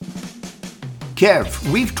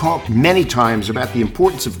Kev, we've talked many times about the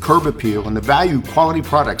importance of curb appeal and the value quality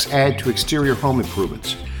products add to exterior home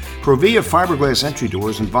improvements. Provia fiberglass entry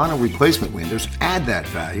doors and vinyl replacement windows add that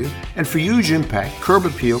value, and for huge impact, curb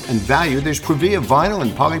appeal, and value, there's Provia vinyl and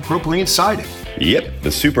polypropylene siding. Yep,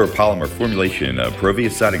 the super polymer formulation of Provia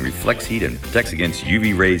siding reflects heat and protects against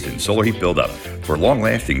UV rays and solar heat buildup for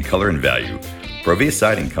long-lasting color and value. Provia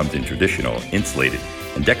siding comes in traditional, insulated,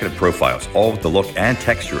 and decorative profiles, all with the look and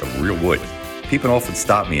texture of real wood. People often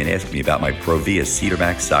stop me and ask me about my Provia Cedar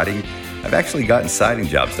Max siding. I've actually gotten siding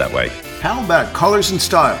jobs that way. How about colors and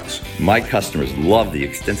styles? My customers love the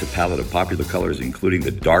extensive palette of popular colors, including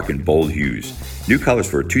the dark and bold hues. New colors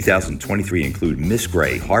for 2023 include Mist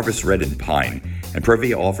Gray, Harvest Red, and Pine. And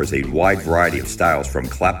Provia offers a wide variety of styles from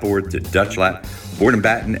clapboard to Dutch lap, board and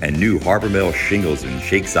batten, and new Harbor Mill shingles and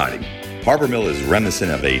shake siding. Harbor Mill is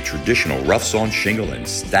reminiscent of a traditional rough-sawn shingle and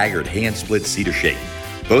staggered hand-split cedar shake.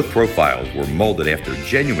 Both profiles were molded after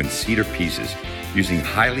genuine cedar pieces, using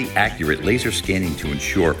highly accurate laser scanning to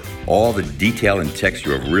ensure all the detail and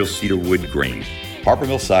texture of real cedar wood grain. Harbor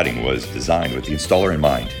Mill siding was designed with the installer in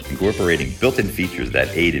mind, incorporating built-in features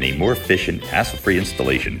that aid in a more efficient, hassle-free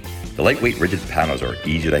installation. The lightweight rigid panels are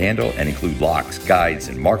easy to handle and include locks, guides,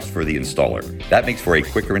 and marks for the installer. That makes for a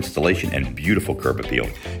quicker installation and beautiful curb appeal.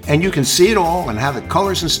 And you can see it all and how the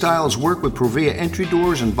colors and styles work with Provia entry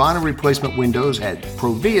doors and vinyl replacement windows at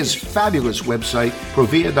Provia's fabulous website,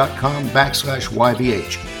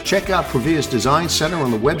 provia.com/YVH. Check out Provia's Design Center on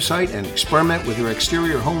the website and experiment with your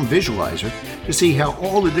exterior home visualizer to see how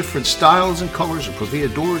all the different styles and colors of Provia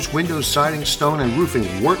doors, windows, siding, stone, and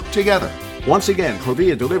roofing work together. Once again,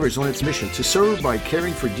 Provia delivers on its mission to serve by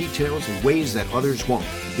caring for details in ways that others won't.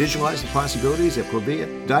 Visualize the possibilities at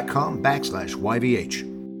provia.com/YVH.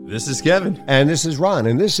 This is Kevin. And this is Ron.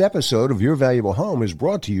 And this episode of Your Valuable Home is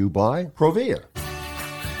brought to you by Provia.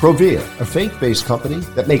 Provia, a faith-based company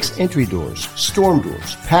that makes entry doors, storm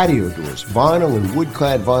doors, patio doors, vinyl and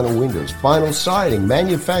wood-clad vinyl windows, vinyl siding,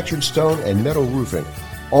 manufactured stone, and metal roofing,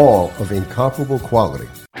 all of incomparable quality.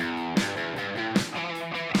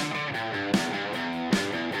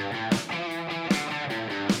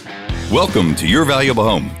 Welcome to Your Valuable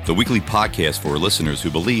Home, the weekly podcast for listeners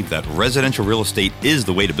who believe that residential real estate is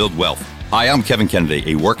the way to build wealth. Hi, I'm Kevin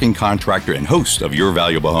Kennedy, a working contractor and host of Your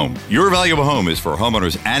Valuable Home. Your Valuable Home is for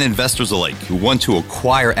homeowners and investors alike who want to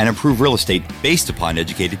acquire and improve real estate based upon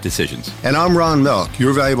educated decisions. And I'm Ron Melk,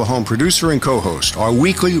 Your Valuable Home producer and co-host. Our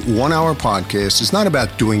weekly one-hour podcast is not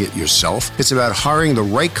about doing it yourself. It's about hiring the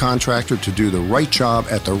right contractor to do the right job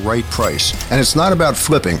at the right price. And it's not about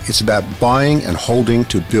flipping. It's about buying and holding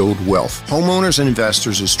to build wealth. Homeowners and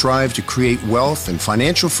investors strive to create wealth and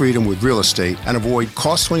financial freedom with real estate and avoid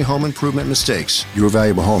costly home improvement mistakes. Your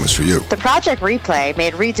Valuable Home is for you. The Project Replay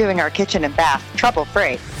made redoing our kitchen and bath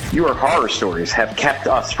trouble-free. Your horror stories have kept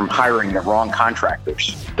us from hiring the wrong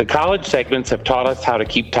contractors. The college segments have taught us how to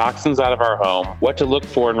keep toxins out of our home, what to look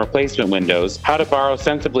for in replacement windows, how to borrow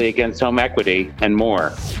sensibly against home equity, and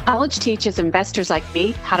more. College teaches investors like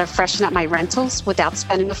me how to freshen up my rentals without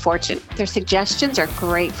spending a fortune. Their suggestions are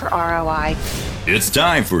great for ROI. It's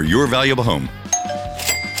time for Your Valuable Home.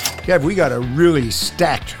 Kev, we got a really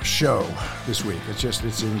stacked show this week. It's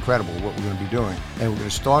incredible what we're going to be doing. And we're going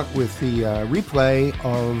to start with the replay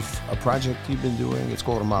of a project you've been doing. It's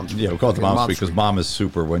called a Mom's Week. Yeah, we call it the Mom's Week because Mom is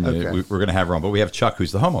super when we're going to have her on. But we have Chuck,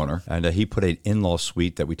 who's the homeowner, and he put an in-law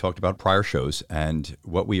suite that we talked about prior shows. And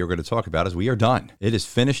what we are going to talk about is we are done. It is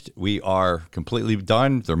finished. We are completely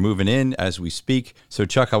done. They're moving in as we speak. So,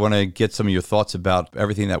 Chuck, I want to get some of your thoughts about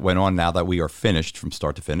everything that went on now that we are finished from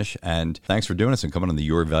start to finish. And thanks for doing this and coming on the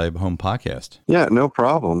Your Valuable Home podcast. Yeah, no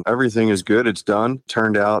problem. Everything is good. It's done.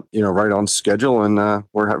 Turned out, right on schedule, and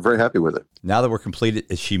we're very happy with it. Now that we're completed,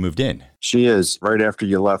 is she moved in? She is. Right after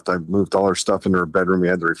you left, I moved all her stuff into her bedroom. We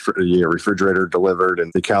had the refrigerator delivered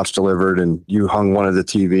and the couch delivered, and you hung one of the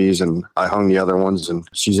TVs and I hung the other ones, and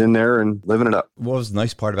she's in there and living it up. What was the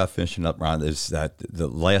nice part about finishing up, Ron, is that the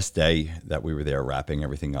last day that we were there wrapping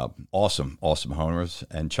everything up, awesome homeowners,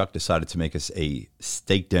 and Chuck decided to make us a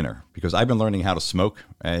steak dinner because I've been learning how to smoke,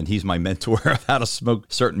 and he's my mentor of how to smoke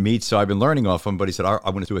certain meats, so I've been learning off him, but he said, I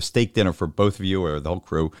want to do a steak dinner for both of you or the whole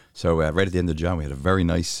crew. So right at the end of John, we had a very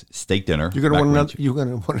nice steak dinner. You're going to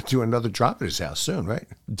want to do another drop at his house soon, right?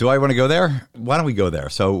 Do I want to go there? Why don't we go there?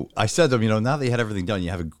 So I said to him, now that you had everything done, you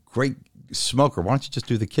have a great smoker. Why don't you just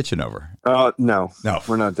do the kitchen over? No,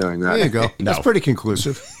 we're not doing that. There you go. No. That's pretty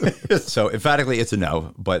conclusive. So emphatically, it's a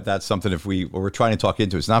no. But that's something we're trying to talk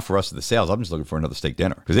into. It's not for us at the sales. I'm just looking for another steak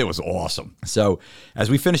dinner because it was awesome. So as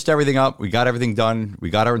we finished everything up, we got everything done. We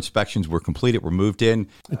got our inspections. We're completed. We're moved in.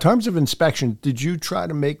 In terms of inspection, did you try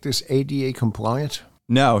to make this ADA compliant?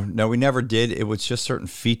 No, we never did. It was just certain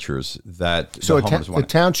features that so the homeowners wanted. The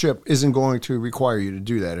township isn't going to require you to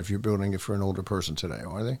do that if you're building it for an older person today,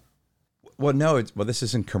 are they? Well, no. This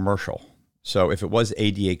isn't commercial. So if it was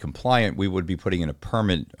ADA compliant, we would be putting in a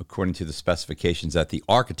permit according to the specifications that the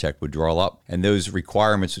architect would draw up, and those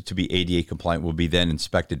requirements to be ADA compliant will be then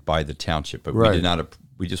inspected by the township. But we did not.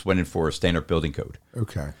 We just went in for a standard building code.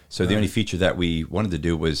 Okay. So the only feature that we wanted to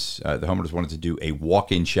do was the homeowners wanted to do a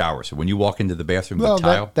walk-in shower. So when you walk into the bathroom, the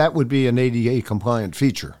tile, that would be an ADA compliant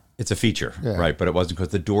feature. It's a feature, right? But it wasn't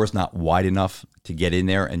because the door's not wide enough to get in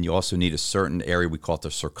there, and you also need a certain area, we call it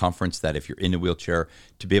the circumference, that if you're in the wheelchair,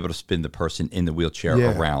 to be able to spin the person in the wheelchair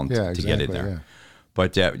around to get in there. Yeah.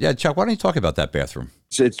 But Chuck, why don't you talk about that bathroom?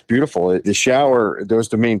 It's beautiful. The shower, that was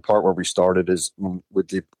the main part where we started, is with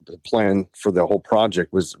the plan for the whole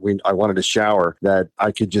project was I wanted a shower that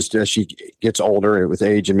I could just, as she gets older with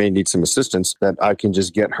age and may need some assistance, that I can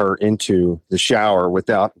just get her into the shower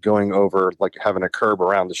without going over, like having a curb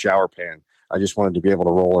around the shower pan. I just wanted to be able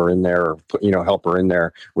to roll her in there, or help her in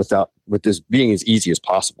there with this being as easy as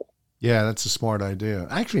possible. Yeah, that's a smart idea.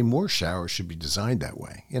 Actually, more showers should be designed that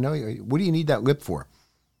way. What do you need that lip for?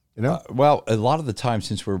 Well, a lot of the time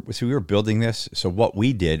since we were building this, so what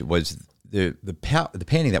we did was the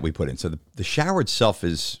panning that we put in. So the shower itself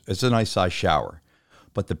is a nice size shower,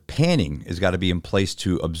 but the panning has got to be in place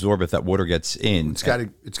to absorb if that water gets in. It's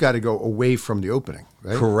got to go away from the opening,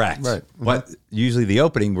 right? Correct. Right. Mm-hmm. But usually the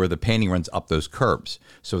opening where the panning runs up those curbs.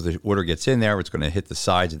 So if the water gets in there, it's going to hit the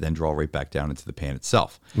sides and then draw right back down into the pan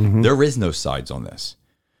itself. Mm-hmm. There is no sides on this.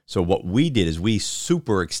 So what we did is we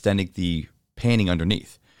super extended the panning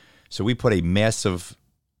underneath. So we put a massive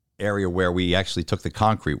area where we actually took the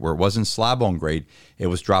concrete, where it wasn't slab on grade, it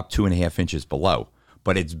was dropped 2.5 inches below.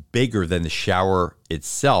 But it's bigger than the shower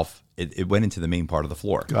itself. It went into the main part of the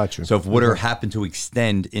floor. Gotcha. So if water happened to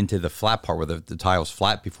extend into the flat part where the tile's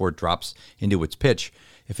flat before it drops into its pitch,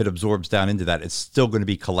 if it absorbs down into that, it's still going to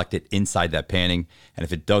be collected inside that panning. And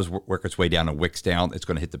if it does work its way down and wicks down, it's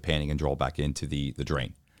going to hit the panning and draw back into the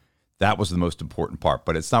drain. That was the most important part,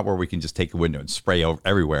 but it's not where we can just take a window and spray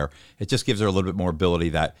everywhere. It just gives her a little bit more ability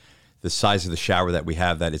that the size of the shower that we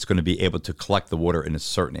have, that it's going to be able to collect the water in a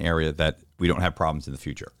certain area that we don't have problems in the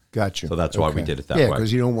future. Gotcha. So that's why we did it that way. Yeah,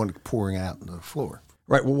 because you don't want it pouring out on the floor.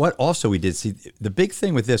 Right. Well, what also we did, see, the big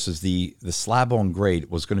thing with this is the slab on grade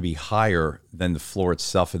was going to be higher than the floor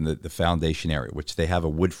itself in the foundation area, which they have a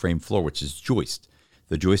wood frame floor, which is joist.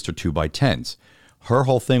 The joists are 2x10s. Her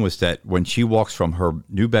whole thing was that when she walks from her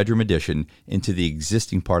new bedroom addition into the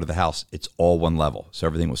existing part of the house, it's all one level. So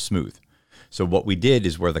everything was smooth. So what we did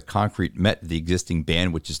is where the concrete met the existing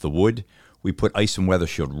band, which is the wood, we put ice and weather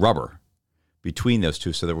shield rubber between those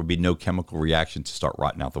two so there would be no chemical reaction to start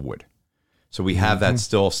rotting out the wood. So we have that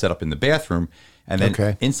still set up in the bathroom. And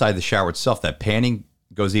then inside the shower itself, that panning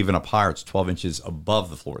goes even up higher. It's 12 inches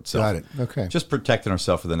above the floor itself. Got it. Okay. Just protecting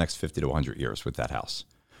ourselves for the next 50 to 100 years with that house.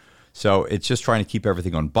 So it's just trying to keep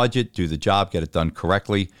everything on budget, do the job, get it done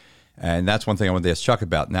correctly. And that's one thing I wanted to ask Chuck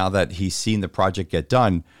about. Now that he's seen the project get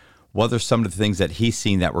done, what are some of the things that he's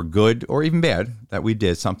seen that were good or even bad that we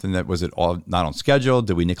did? Something that was it all not on schedule?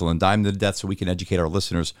 Did we nickel and dime to death so we can educate our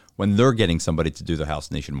listeners when they're getting somebody to do the house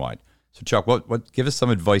nationwide? So Chuck, what give us some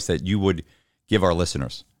advice that you would give our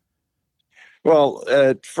listeners? Well,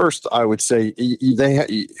 at first, I would say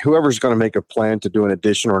whoever's going to make a plan to do an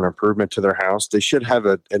addition or an improvement to their house, they should have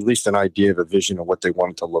at least an idea of a vision of what they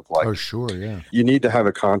want it to look like. Oh, sure, yeah. You need to have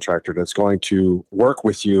a contractor that's going to work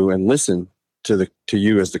with you and listen to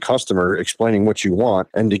you as the customer, explaining what you want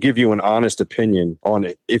and to give you an honest opinion on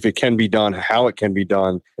it, if it can be done, how it can be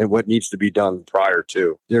done, and what needs to be done prior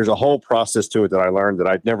to. There's a whole process to it that I learned that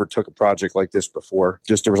I'd never took a project like this before.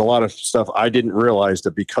 Just there was a lot of stuff I didn't realize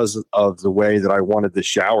that because of the way that I wanted the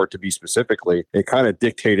shower to be specifically, it kind of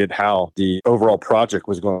dictated how the overall project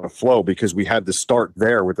was going to flow, because we had to start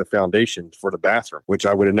there with the foundation for the bathroom, which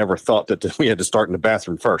I would have never thought that we had to start in the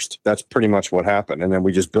bathroom first. That's pretty much what happened. And then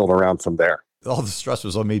we just built around from there. All the stress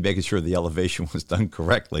was on me making sure the elevation was done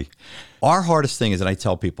correctly. Our hardest thing is, and I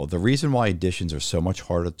tell people, the reason why additions are so much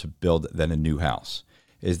harder to build than a new house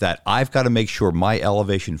is that I've got to make sure my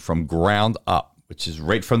elevation from ground up, which is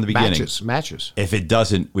right from the beginning, matches. If it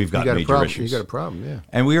doesn't, we've got major issues. You got a problem, yeah.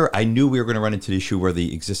 And I knew we were going to run into the issue where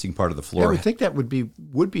the existing part of the floor. Yeah, I would think that would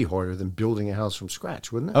be harder than building a house from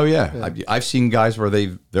scratch, wouldn't it? Oh yeah. I've seen guys where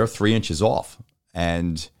they're 3 inches off,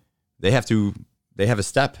 and they have a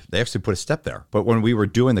step. They actually put a step there. But when we were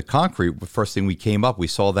doing the concrete, the first thing we came up, we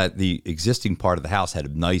saw that the existing part of the house had a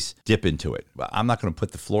nice dip into it. I'm not going to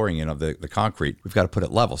put the flooring in of the concrete. We've got to put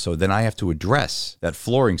it level. So then I have to address that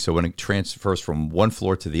flooring. So when it transfers from one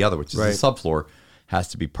floor to the other, which is the subfloor, has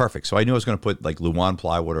to be perfect. So I knew I was going to put like Luan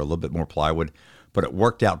plywood or a little bit more plywood, but it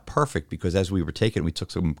worked out perfect because as we were taking, we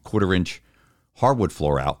took some 1/4-inch hardwood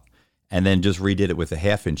floor out and then just redid it with a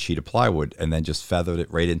 1/2-inch sheet of plywood and then just feathered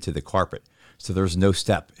it right into the carpet. So there's no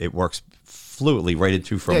step. It works fluidly right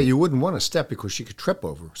into from. Yeah, you wouldn't want to step because you could trip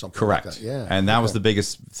over something. Correct. Like that. Yeah. And that was the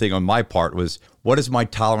biggest thing on my part was what is my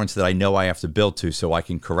tolerance that I know I have to build to so I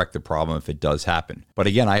can correct the problem if it does happen. But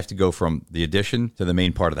again, I have to go from the addition to the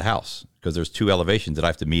main part of the house because there's 2 elevations that I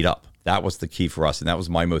have to meet up. That was the key for us, and that was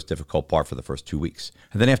my most difficult part for the first 2 weeks.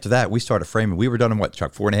 And then after that, we started framing. We were done in what,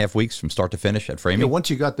 Chuck, 4.5 weeks from start to finish at framing? Yeah, once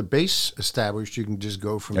you got the base established, you can just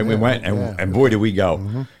go from there. And we went, and boy, did we go.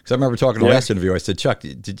 Because I remember talking in the last interview, I said, Chuck,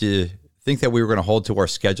 did you think that we were going to hold to our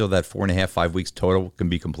schedule that 4.5, 5 weeks total can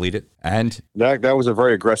be completed? And that was a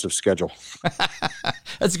very aggressive schedule.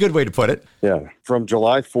 That's a good way to put it. Yeah. From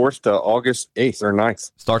July 4th to August 8th or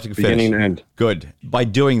 9th. Start to finish. Beginning and end. Good. By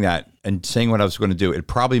doing that and saying what I was going to do, it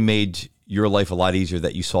probably made your life a lot easier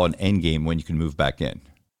that you saw an end game when you can move back in.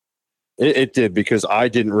 It did, because I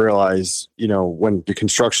didn't realize, when the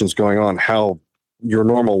construction's going on, how your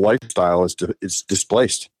normal lifestyle is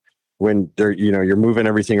displaced. When you're moving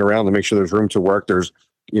everything around to make sure there's room to work. There's,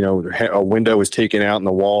 a window is taken out and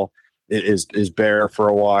the wall is bare for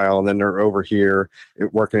a while. And then they're over here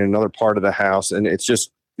working in another part of the house. And it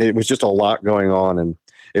was just a lot going on. And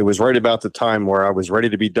it was right about the time where I was ready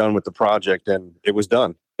to be done with the project, and it was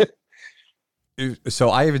done. So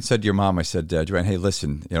I even said to your mom, I said, Joanne, hey,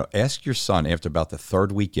 listen, ask your son after about the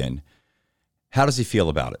 3rd weekend, how does he feel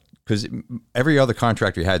about it? Because every other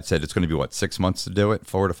contractor you had said it's going to be, 6 months to do it?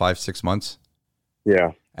 4 to 5, 6 months?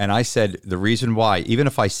 Yeah. And I said the reason why, even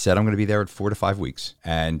if I said I'm going to be there at 4 to 5 weeks,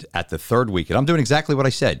 and at the 3rd week, and I'm doing exactly what I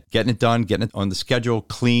said, getting it done, getting it on the schedule,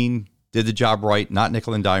 clean, did the job right, not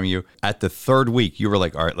nickel and diming you. At the 3rd week, you were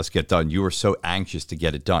like, all right, let's get done. You were so anxious to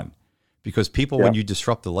get it done. Because people, when you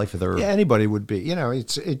disrupt the life of their... Yeah, anybody would be.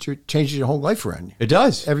 It changes your whole life around you. It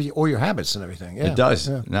does. All your habits and everything. Yeah. It does.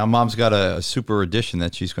 Yeah. Now, Mom's got a super addition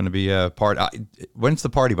that she's going to be a part... when's the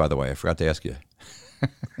party, by the way? I forgot to ask you.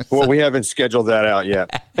 Well, we haven't scheduled that out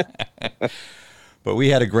yet. But we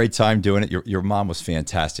had a great time doing it. Your mom was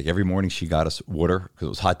fantastic. Every morning she got us water because it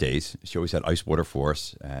was hot days. She always had ice water for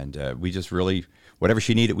us. And we just really... Whatever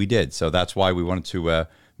she needed, we did. So that's why we wanted to...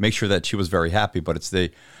 make sure that she was very happy, but it's the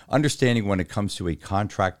understanding when it comes to a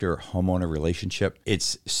contractor-homeowner relationship.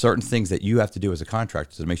 It's certain things that you have to do as a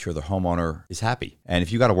contractor to make sure the homeowner is happy. And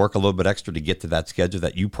if you got to work a little bit extra to get to that schedule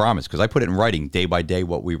that you promised, because I put it in writing day by day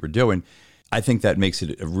what we were doing, I think that makes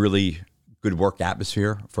it a really good work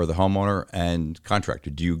atmosphere for the homeowner and contractor.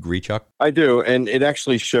 Do you agree, Chuck? I do, and it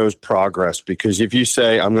actually shows progress, because if you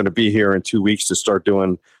say, I'm going to be here in 2 weeks to start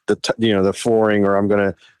doing the flooring, or I'm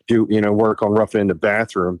going to do, work on roughing in the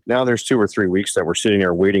bathroom. Now there's 2 or 3 weeks that we're sitting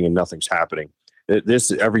there waiting and nothing's happening.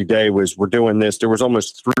 This every day we're doing this. There was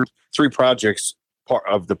almost three projects, part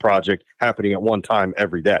of the project, happening at one time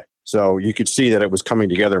every day. So you could see that it was coming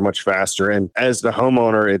together much faster. And as the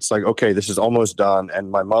homeowner, it's like, okay, this is almost done.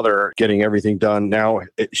 And my mother getting everything done. Now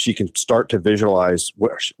she can start to visualize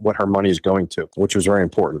what her money is going to, which was very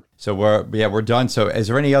important. So we're done. So is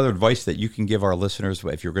there any other advice that you can give our listeners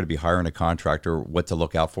if you're going to be hiring a contractor, what to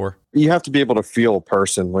look out for? You have to be able to feel a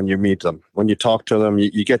person when you meet them. When you talk to them,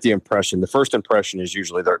 you get the impression. The first impression is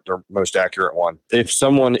usually their most accurate one. If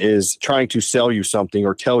someone is trying to sell you something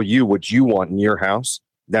or tell you what you want in your house,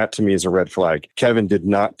 that to me is a red flag. Kevin did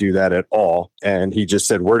not do that at all. And he just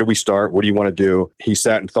said, where do we start? What do you want to do? He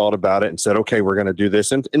sat and thought about it and said, okay, we're going to do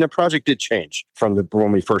this. And the project did change from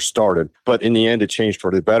when we first started. But in the end, it changed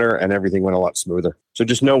for the better and everything went a lot smoother. So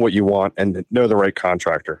just know what you want and know the right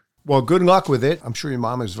contractor. Well, good luck with it. I'm sure your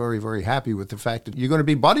mom is very, very happy with the fact that you're going to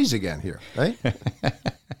be buddies again here, right?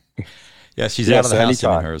 Yeah, she's out of the house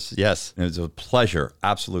in hers. Yes. It was a pleasure,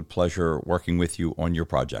 absolute pleasure working with you on your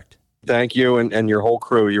project. Thank you and your whole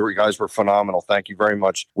crew. You guys were phenomenal. Thank you very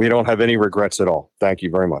much. We don't have any regrets at all. Thank you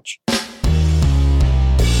very much.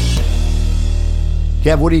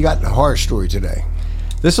 Kev, what do you got in the horror story today?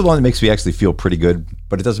 This is one that makes me actually feel pretty good,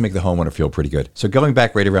 but it doesn't make the homeowner feel pretty good. So going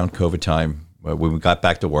back right around COVID time, when we got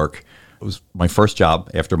back to work, it was my first job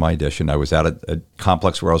after my addition. I was at a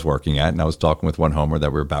complex where I was working at, and I was talking with one homeowner that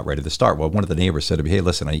we were about ready to start. Well, one of the neighbors said to me, hey,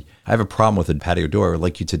 listen, I have a problem with a patio door. I'd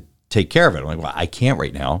like you to take care of it. I'm like, well, I can't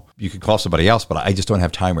right now. You could call somebody else, but I just don't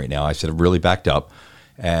have time right now. I said, I'm really backed up.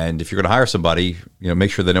 And if you're going to hire somebody, make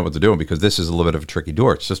sure they know what they're doing, because this is a little bit of a tricky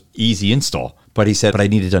door. It's just easy install. But he said, but I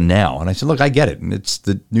need it done now. And I said, look, I get it. And it's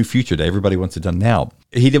the new future day. Everybody wants it done now.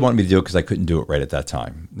 He didn't want me to do it because I couldn't do it right at that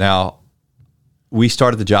time. Now, we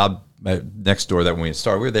started the job next door that when we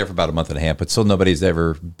started. We were there for about a month and a half, but still nobody's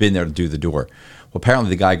ever been there to do the door. Well, apparently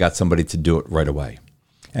the guy got somebody to do it right away.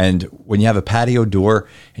 And when you have a patio door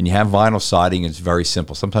and you have vinyl siding, it's very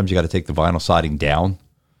simple. Sometimes you got to take the vinyl siding down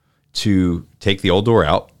to take the old door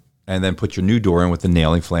out and then put your new door in with the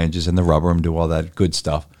nailing flanges and the rubber and do all that good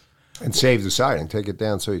stuff. And save the siding. Take it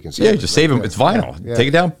down so you can save it. Yeah, just save them. It's vinyl. Yeah. Take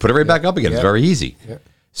it down, put it right back up again. It's very easy. Yeah.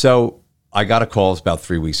 So I got a call about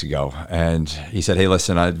 3 weeks ago, and he said, hey,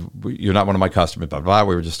 listen, you're not one of my customers, blah, blah, blah.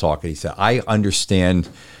 We were just talking. He said, I understand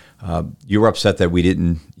you were upset that we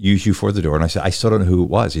didn't use you for the door. And I said, I still don't know who it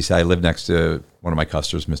was. He said, I live next to one of my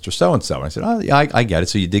customers, Mr. So-and-so. And I said, oh, yeah, I get it.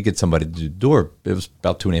 So you did get somebody to do the door. It was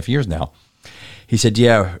about 2.5 years now. He said,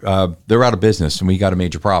 yeah, they're out of business, and we got a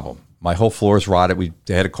major problem. My whole floor is rotted.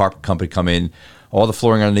 They had a carpet company come in. All the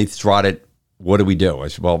flooring underneath is rotted. What do we do? I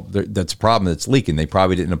said, well, that's a problem that's leaking. They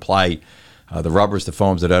probably didn't apply the rubbers, the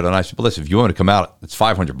foams, and I said, but listen, if you want to come out, it's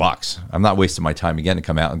 $500. I'm not wasting my time again to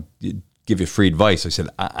come out and give you free advice. I said,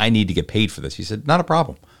 I need to get paid for this. He said, not a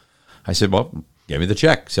problem. I said, well, give me the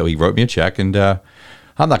check. So he wrote me a check, and I'm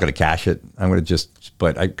not going to cash it. I'm going to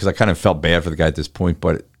because I kind of felt bad for the guy at this point,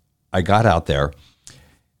 but I got out there.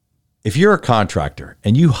 If you're a contractor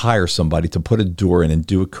and you hire somebody to put a door in and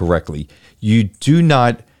do it correctly, you do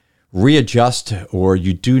not readjust or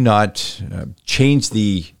you do not change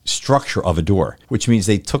the structure of a door, which means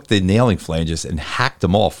they took the nailing flanges and hacked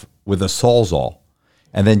them off with a Sawzall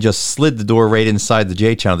and then just slid the door right inside the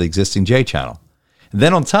J-channel, the existing J-channel. And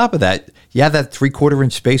then on top of that, you have that 3/4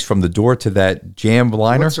 inch space from the door to that jamb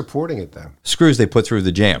liner. What's supporting it then? Screws they put through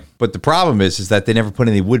the jamb. But the problem is that they never put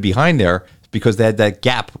any wood behind there because they had that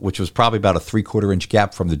gap, which was probably about a 3/4 inch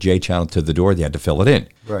gap from the J-channel to the door. They had to fill it in.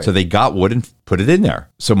 Right. So they got wood and put it in there.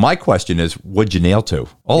 So my question is, what'd you nail to?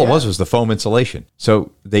 All it was the foam insulation.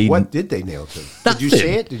 So what did they nail to? Nothing. Did you see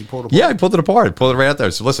it? Did you pull it apart? Yeah, I pulled it apart. I pulled it right out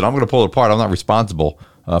there. So listen, I'm going to pull it apart. I'm not responsible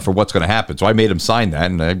for what's going to happen. So I made him sign that,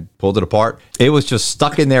 and I pulled it apart. It was just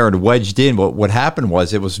stuck in there and wedged in. But what happened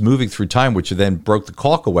was it was moving through time, which then broke the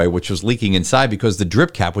caulk away, which was leaking inside because the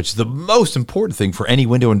drip cap, which is the most important thing for any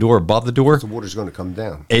window and door above the door. The water's going to come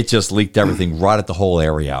down. It just leaked everything, rotted the whole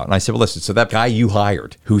area out. And I said, well, listen, so that guy you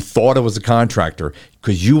hired who thought it was a contractor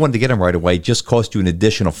because you wanted to get him right away just cost you an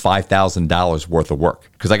additional $5,000 worth of work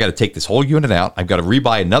because I got to take this whole unit out. I've got to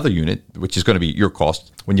rebuy another unit, which is going to be your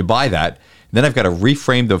cost. When you buy that, then I've got to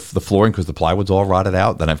reframe the flooring because the plywood's all rotted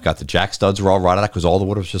out. Then I've got the jack studs are all rotted out because all the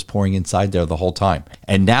water was just pouring inside there the whole time.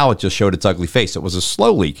 And now it just showed its ugly face. It was a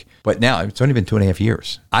slow leak, but now it's only been 2.5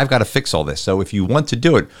 years. I've got to fix all this. So if you want to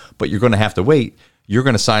do it, but you're going to have to wait, you're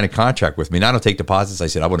going to sign a contract with me. And I don't take deposits. I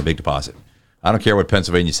said, I want a big deposit. I don't care what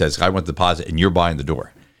Pennsylvania says. I want the deposit and you're buying the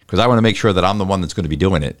door because I want to make sure that I'm the one that's going to be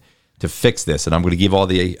doing it to fix this. And I'm going to give all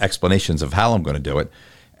the explanations of how I'm going to do it.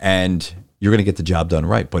 And you're going to get the job done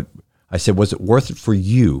right. But I said, was it worth it for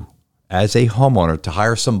you as a homeowner to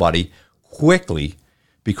hire somebody quickly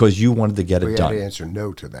because you wanted to get it done? You had to answer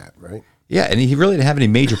no to that, right? Yeah, and he really didn't have any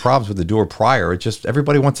major problems with the door prior. It just,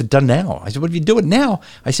 everybody wants it done now. I said, what if you do it now?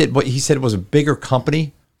 I said, he said it was a bigger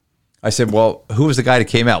company. I said, well, who was the guy that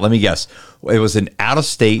came out? Let me guess. It was an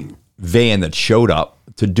out-of-state van that showed up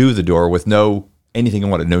to do the door with no anything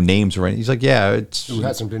on it, no names or anything. He's like, yeah, it's... Who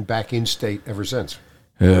hasn't been back in state ever since.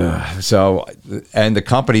 So, and the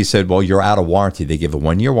company said, well, you're out of warranty. They give a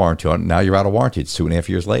 1-year warranty on it. Now you're out of warranty. It's 2.5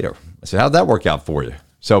 years later. I said, how'd that work out for you?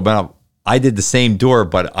 So now I did the same door,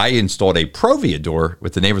 but I installed a Provia door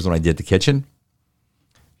with the neighbors when I did the kitchen.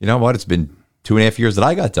 You know what? It's been 2.5 years that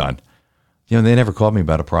I got done. You know, they never called me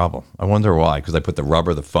about a problem. I wonder why, because I put the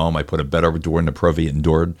rubber, the foam, I put a better door in the Provia and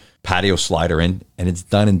door patio slider in, and it's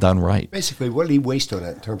done and done right. Basically, what did he waste on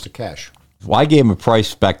that in terms of cash? Well, I gave him a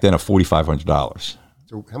price back then of $4,500.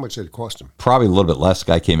 So how much did it cost him? Probably a little bit less. The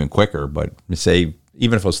guy came in quicker, but say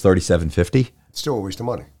even if it was $3,750, it's still a waste of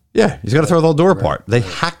money. Yeah, he's got to throw the whole door apart. They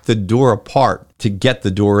hacked the door apart to get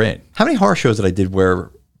the door in. How many horror shows did I did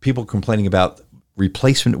where people complaining about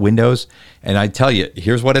replacement windows? And I tell you,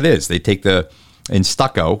 here's what it is. They take in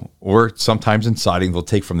stucco or sometimes in siding, they'll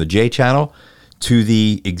take from the J channel to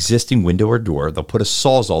the existing window or door. They'll put a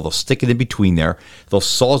Sawzall. They'll stick it in between there. They'll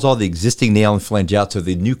Sawzall the existing nail and flange out so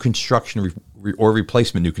the new construction or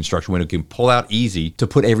replacement new construction window can pull out easy to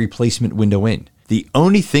put a replacement window in. The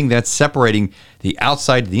only thing that's separating the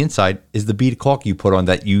outside to the inside is the bead of caulk you put on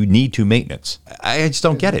that you need to maintenance. I just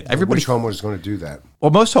don't get it. Which homeowner is going to do that?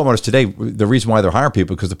 Well, most homeowners today, the reason why they're hiring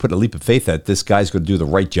people because they're putting a leap of faith that this guy's going to do the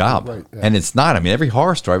right job. Right, yeah. And it's not. I mean, every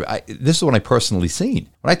horror story, this is what I personally seen.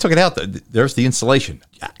 When I took it out, there's the insulation.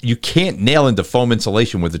 You can't nail into foam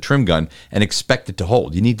insulation with a trim gun and expect it to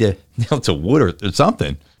hold. You need to nail it to wood or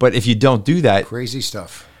something. But if you don't do that... Crazy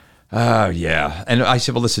stuff. Yeah. And I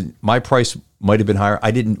said, well, listen, my price might have been higher.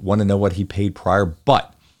 I didn't want to know what he paid prior,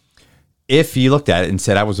 but if you looked at it and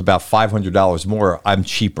said I was about $500 more, I'm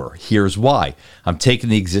cheaper. Here's why. I'm taking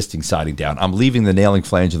the existing siding down. I'm leaving the nailing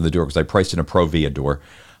flange in the door because I priced in a Provia door.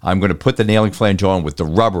 I'm going to put the nailing flange on with the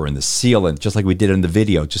rubber and the sealant, just like we did in the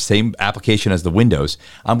video, just same application as the windows.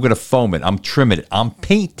 I'm going to foam it. I'm trimming it. I'm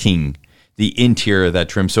painting the interior of that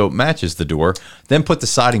trim so it matches the door, then put the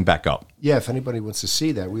siding back up. Yeah, if anybody wants to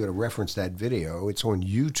see that, we ought to reference that video. It's on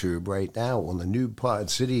YouTube right now on the new Pod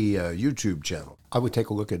City YouTube channel. I would take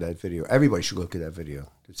a look at that video. Everybody should look at that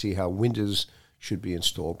video to see how windows should be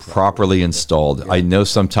installed properly installed. Yeah. I know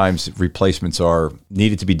sometimes replacements are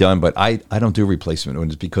needed to be done, but I don't do replacement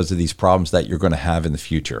windows because of these problems that you're going to have in the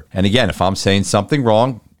future. And again, if I'm saying something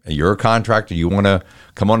wrong, you're a contractor, you want to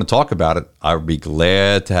come on and talk about it, I would be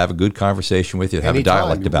glad to have a good conversation with you, have a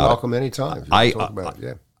dialect about it. Welcome anytime.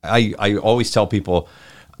 I always tell people,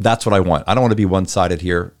 that's what I want. I don't want to be one-sided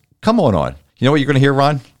here. Come on. You know what you're going to hear,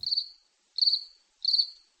 Ron?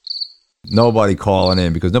 Nobody calling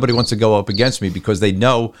in because nobody wants to go up against me because they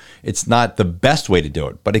know it's not the best way to do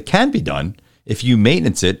it. But it can be done if you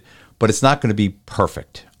maintenance it, but it's not going to be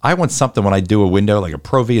perfect. I want something when I do a window, like a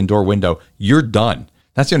Provia door window, you're done.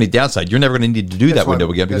 That's the only downside. You're never going to need to do that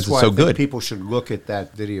window again because it's so good. People should look at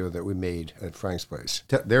that video that we made at Frank's place.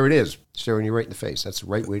 There it is, staring you right in the face. That's the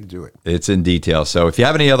right way to do it. It's in detail. So if you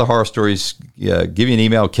have any other horror stories, give me an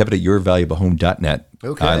email, kevin@yourvaluablehome.net.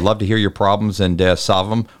 Okay. I'd love to hear your problems and solve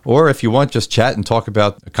them. Or if you want, just chat and talk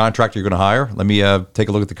about a contractor you're going to hire. Let me take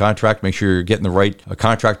a look at the contract, make sure you're getting the right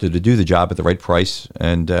contractor to do the job at the right price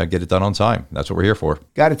and get it done on time. That's what we're here for.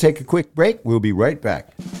 Got to take a quick break. We'll be right back.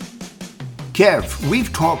 Kev,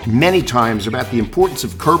 we've talked many times about the importance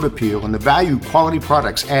of curb appeal and the value quality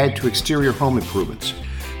products add to exterior home improvements.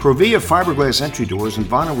 Provia fiberglass entry doors and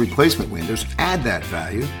vinyl replacement windows add that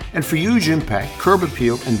value. And for huge impact, curb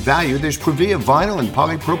appeal, and value, there's Provia vinyl and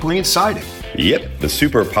polypropylene siding. Yep, the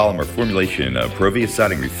super polymer formulation of Provia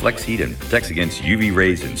siding reflects heat and protects against UV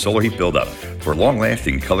rays and solar heat buildup for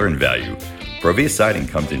long-lasting color and value. Provia siding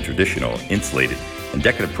comes in traditional, insulated, and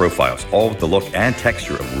decorative profiles, all with the look and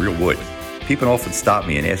texture of real wood. People often stop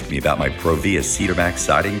me and ask me about my Provia Cedar Max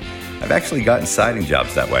siding. I've actually gotten siding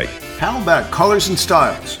jobs that way. How about colors and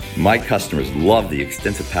styles? My customers love the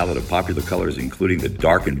extensive palette of popular colors, including the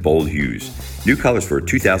dark and bold hues. New colors for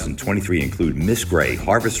 2023 include Mist Gray,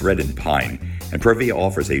 Harvest Red, and Pine. And Provia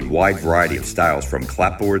offers a wide variety of styles from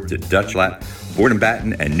clapboard to Dutch lap, board and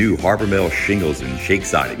batten, and new Harbor Mill shingles and shake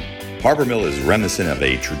siding. Harbor Mill is reminiscent of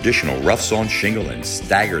a traditional rough-sawn shingle and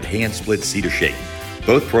staggered hand-split cedar shake.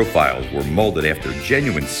 Both profiles were molded after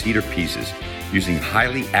genuine cedar pieces using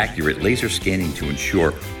highly accurate laser scanning to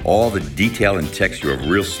ensure all the detail and texture of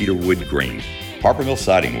real cedar wood grain. Harbor Mill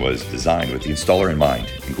siding was designed with the installer in mind,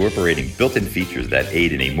 incorporating built-in features that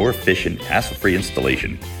aid in a more efficient, hassle-free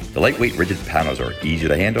installation. The lightweight rigid panels are easy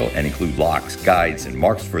to handle and include locks, guides, and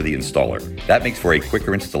marks for the installer. That makes for a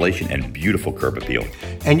quicker installation and beautiful curb appeal.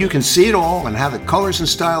 And you can see it all and how the colors and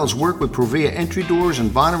styles work with Provia entry doors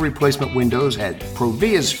and vinyl replacement windows at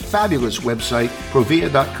Provia's fabulous website,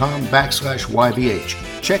 provia.com/YVH.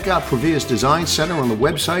 Check out Provia's Design Center on the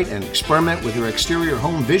website and experiment with your exterior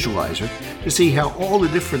home visualizer to see how all the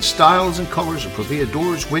different styles and colors of Provia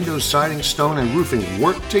doors, windows, siding, stone, and roofing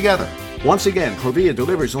work together. Once again, Provia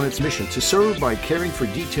delivers on its mission to serve by caring for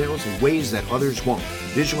details in ways that others won't.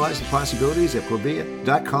 Visualize the possibilities at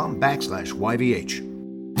provia.com/YVH.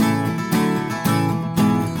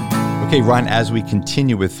 Okay, Ron, as we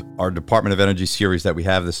continue with our Department of Energy series that we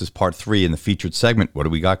have, this is part 3 in the featured segment. What do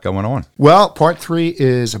we got going on? Well, part 3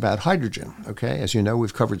 is about hydrogen. Okay, as you know,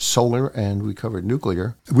 we've covered solar and we covered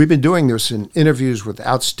nuclear. We've been doing this in interviews with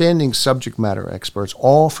outstanding subject matter experts,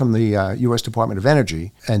 all from the U.S. Department of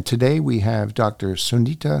Energy. And today we have Dr.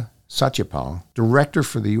 Sunita Satyapal, Director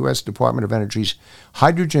for the U.S. Department of Energy's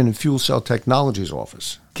Hydrogen and Fuel Cell Technologies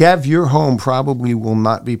Office. Kev, your home probably will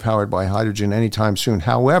not be powered by hydrogen anytime soon.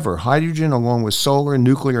 However, hydrogen, along with solar,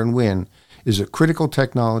 nuclear, and wind, is a critical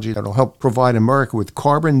technology that will help provide America with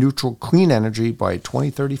carbon-neutral clean energy by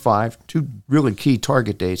 2035, 2 really key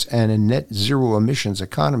target dates, and a net zero emissions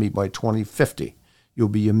economy by 2050. You'll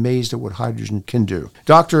be amazed at what hydrogen can do.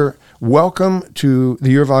 Doctor, welcome to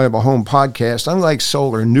the Your Valuable Home podcast. Unlike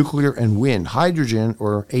solar, nuclear, and wind, hydrogen,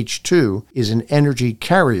 or H2, is an energy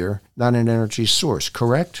carrier not an energy source,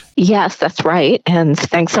 correct? Yes, that's right. And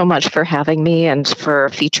thanks so much for having me and for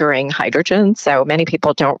featuring hydrogen. So many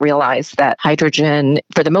people don't realize that hydrogen,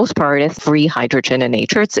 for the most part, is free hydrogen in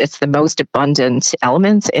nature. It's the most abundant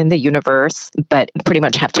element in the universe, but you pretty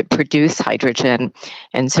much have to produce hydrogen.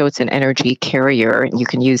 And so it's an energy carrier. You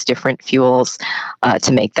can use different fuels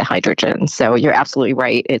to make the hydrogen. So you're absolutely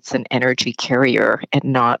right. It's an energy carrier and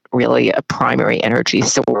not really a primary energy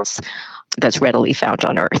source that's readily found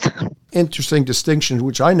on Earth. Interesting distinction,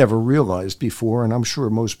 which I never realized before, and I'm sure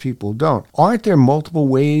most people don't. Aren't there multiple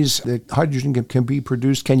ways that hydrogen can be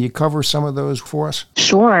produced? Can you cover some of those for us?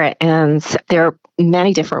 Sure, and there are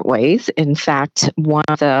many different ways. In fact, one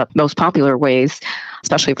of the most popular ways,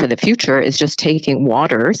 especially for the future, is just taking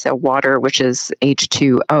water. So water, which is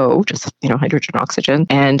H2O, just hydrogen, oxygen,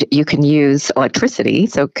 and you can use electricity.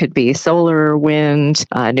 So it could be solar, wind,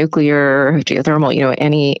 nuclear, geothermal,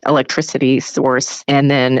 any electricity source,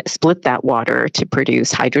 and then split that water to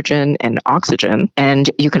produce hydrogen and oxygen. And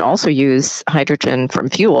you can also use hydrogen from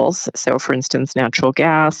fuels. So for instance, natural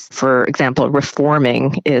gas, for example,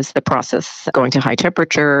 reforming is the process going to high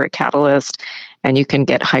temperature, a catalyst, and you can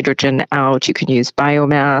get hydrogen out. You can use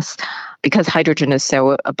biomass. Because hydrogen is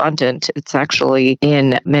so abundant, it's actually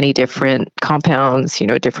in many different compounds,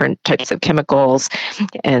 different types of chemicals.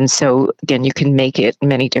 And so, again, you can make it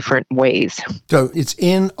many different ways. So it's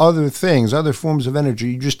in other things, other forms of energy.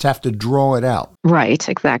 You just have to draw it out. Right,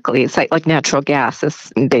 exactly. It's like natural gas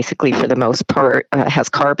is basically, for the most part, has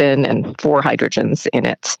carbon and 4 hydrogens in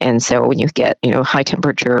it. And so when you get, high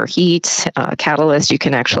temperature heat, catalyst, you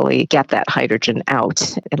can actually get that hydrogen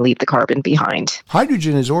out and leave the carbon behind.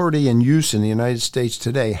 Hydrogen is already in use in the United States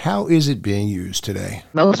today. How is it being used today?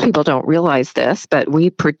 Most people don't realize this, but we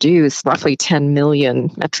produce roughly 10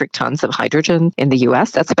 million metric tons of hydrogen in the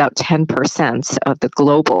U.S. That's about 10% of the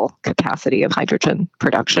global capacity of hydrogen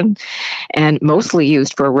production, and mostly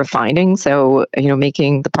used for refining. So,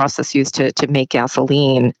 making the process used to make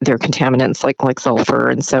gasoline, there are contaminants like sulfur,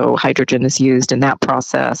 and so hydrogen is used in that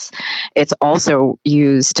process. It's also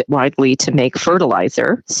used widely to make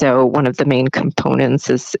fertilizer. So one of the main components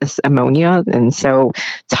is ammonia. And so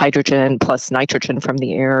it's hydrogen plus nitrogen from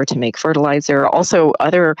the air to make fertilizer. Also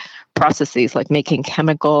other processes like making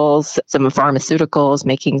chemicals, some pharmaceuticals,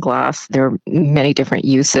 making glass. There are many different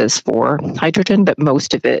uses for hydrogen, but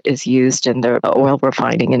most of it is used in the oil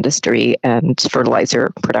refining industry and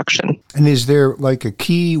fertilizer production. And is there like a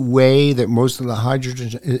key way that most of the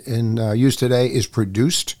hydrogen in use today is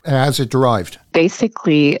produced? How's it derived?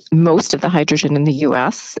 Basically, most of the hydrogen in the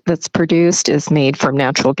U.S. that's produced is made from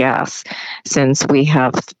natural gas, since we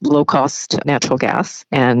have low-cost natural gas.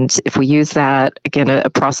 And if we use that, again, a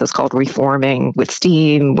process called reforming with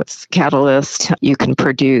steam, with catalyst, you can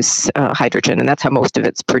produce hydrogen, and that's how most of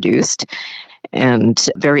it's produced. And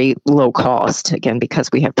very low cost, again, because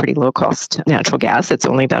we have pretty low cost natural gas. It's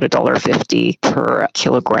only about $1.50 per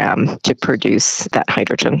kilogram to produce that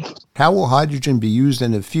hydrogen. How will hydrogen be used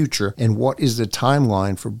in the future, and what is the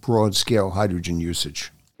timeline for broad-scale hydrogen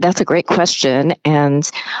usage? That's a great question. And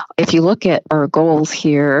if you look at our goals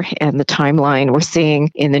here and the timeline, we're seeing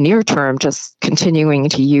in the near term just continuing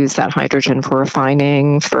to use that hydrogen for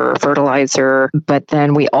refining, for fertilizer. But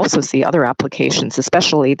then we also see other applications,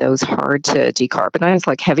 especially those hard to decarbonize,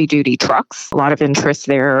 like heavy-duty trucks. A lot of interest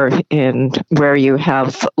there in where you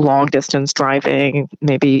have long-distance driving.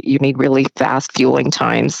 Maybe you need really fast fueling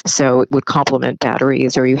times, so it would complement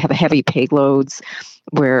batteries, or you have heavy payloads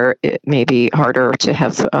where it may be harder to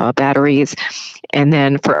have batteries. And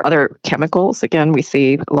then for other chemicals, again, we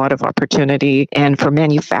see a lot of opportunity. And for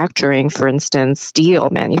manufacturing, for instance, steel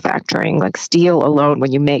manufacturing, like steel alone,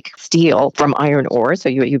 when you make steel from iron ore, so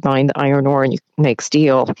you mine the iron ore and you make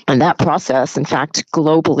steel. And that process, in fact,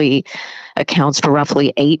 globally accounts for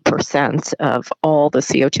roughly 8% of all the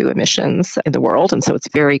CO2 emissions in the world. And so it's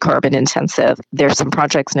very carbon intensive. There's some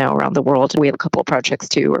projects now around the world. We have a couple of projects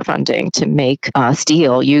too we're funding to make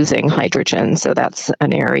steel using hydrogen. So that's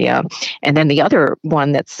an area. And then the other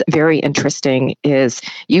one that's very interesting is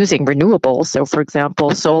using renewables. So for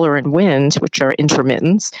example, solar and wind, which are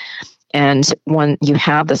intermittents. And when you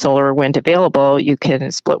have the solar or wind available, you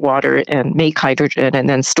can split water and make hydrogen and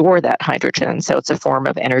then store that hydrogen. So it's a form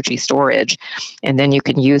of energy storage. And then you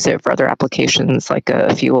can use it for other applications like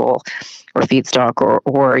a fuel or feedstock,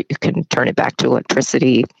 or you can turn it back to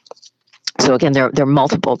electricity. So again, there are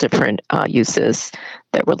multiple different uses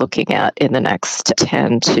that we're looking at in the next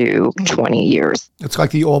 10 to 20 years. It's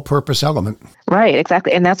like the all-purpose element. Right,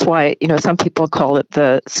 exactly. And that's why, some people call it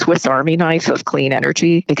the Swiss Army knife of clean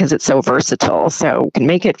energy because it's so versatile. So you can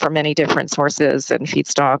make it from many different sources and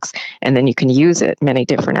feedstocks, and then you can use it in many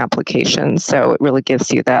different applications. So it really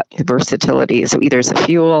gives you that versatility. So either as a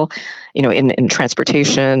fuel, in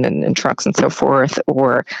transportation and in trucks and so forth,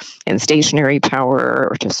 or in stationary power,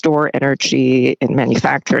 or to store energy in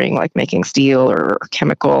manufacturing, like making steel or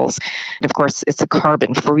chemicals. And of course, it's a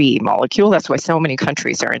carbon-free molecule. That's why so many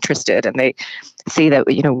countries are interested, and they see that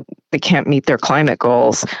they can't meet their climate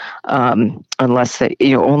goals unless they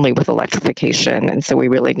only with electrification. And so we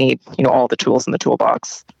really need all the tools in the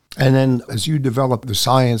toolbox. And then as you develop the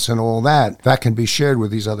science and all that can be shared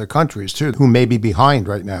with these other countries too, who may be behind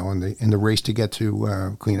right now in the race to get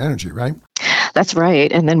to clean energy, right? That's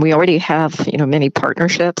right. And then we already have, many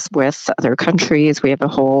partnerships with other countries. We have a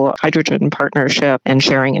whole hydrogen partnership and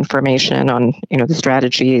sharing information on, the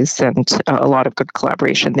strategies, and a lot of good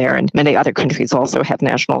collaboration there. And many other countries also have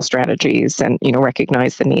national strategies and,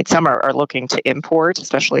 recognize the need. Some are looking to import,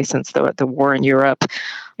 especially since the war in Europe,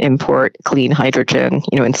 import clean hydrogen,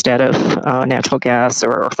 instead of natural gas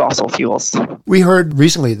or fossil fuels. We heard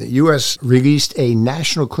recently that U.S. released a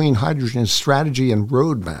national clean hydrogen strategy and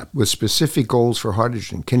roadmap with specific goals for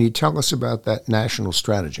hydrogen. Can you tell us about that national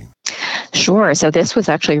strategy? Sure. So this was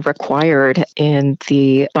actually required in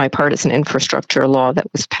the bipartisan infrastructure law that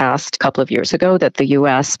was passed a couple of years ago, that the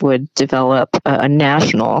U.S. would develop a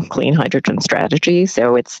national clean hydrogen strategy.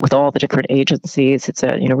 So it's with all the different agencies. It's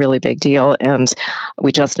a really big deal. And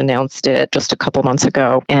we just announced it just a couple months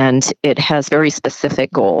ago. And it has very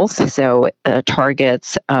specific goals. So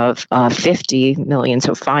targets of 50 million,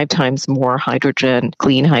 so 5 times more hydrogen,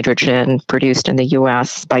 clean hydrogen produced in the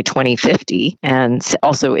U.S. by 2050. And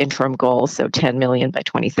also interim goals. So 10 million by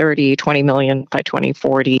 2030, 20 million by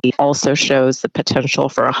 2040. Also shows the potential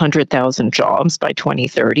for 100,000 jobs by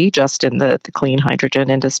 2030, just in the clean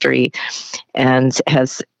hydrogen industry, and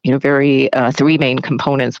has very 3 main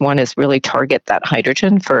components. One is really target that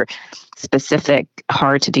hydrogen for specific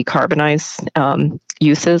hard to decarbonize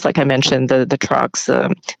uses, like I mentioned, the trucks,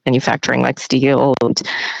 manufacturing like steel and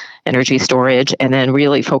energy storage, and then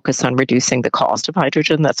really focus on reducing the cost of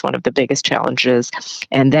hydrogen. That's one of the biggest challenges.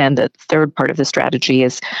 And then the third part of the strategy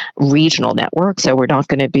is regional network. So we're not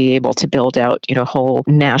going to be able to build out, whole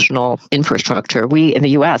national infrastructure. We in the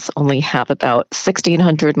U.S. only have about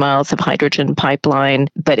 1,600 miles of hydrogen pipeline,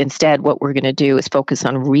 but instead what we're going to do is focus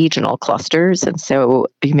on regional clusters. And so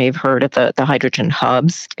you may have heard of the Hydrogen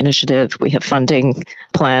Hubs initiative. We have funding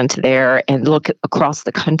planned there, and look across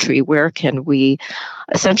the country, where can we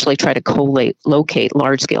essentially try to locate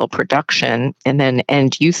large-scale production and then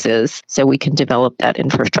end uses so we can develop that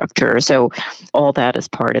infrastructure. So all that is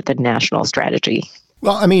part of the national strategy.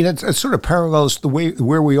 Well, I mean, it sort of parallels the way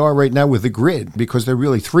where we are right now with the grid, because there are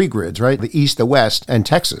really 3 grids, right? The East, the West, and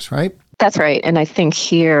Texas, right? That's right. And I think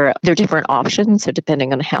here there are different options. So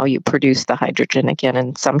depending on how you produce the hydrogen, again,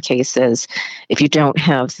 in some cases, if you don't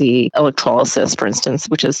have the electrolysis, for instance,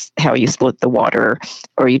 which is how you split the water,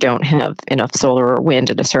 or you don't have enough solar or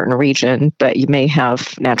wind in a certain region, but you may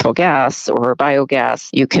have natural gas or biogas,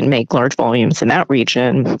 you can make large volumes in that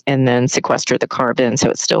region and then sequester the carbon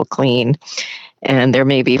so it's still clean. And there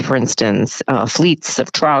may be, for instance, fleets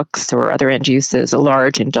of trucks or other end uses,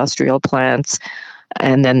 large industrial plants.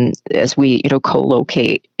 And then as we,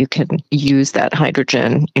 co-locate, you can use that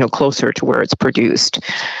hydrogen, closer to where it's produced.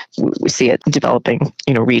 We see it developing,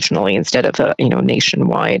 regionally instead of a,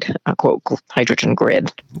 nationwide, quote, hydrogen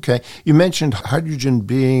grid. Okay. You mentioned hydrogen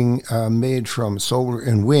being made from solar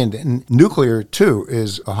and wind, and nuclear, too,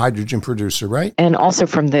 is a hydrogen producer, right? And also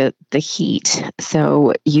from the heat.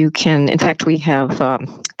 So you can, in fact, we have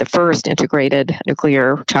the first integrated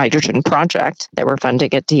nuclear to hydrogen project that we're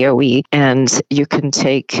funding at DOE, and you can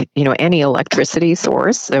take, any electricity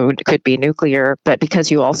source, so it could be nuclear, but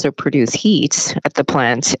because you also produce heat at the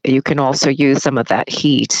plant, you can also use some of that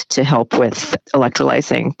heat to help with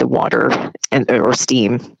electrolyzing the water or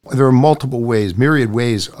steam. There are multiple ways, myriad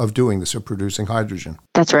ways of doing this, of producing hydrogen.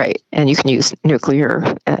 That's right. And you can use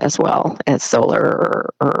nuclear as well as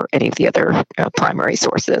solar or any of the other primary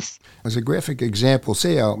sources. As a graphic example,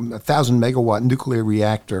 say a 1,000 megawatt nuclear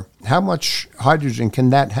reactor, how much hydrogen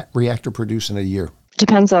can that reactor produce in a year?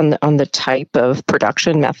 Depends on the type of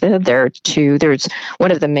production method. There are two. There's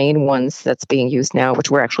one of the main ones that's being used now, which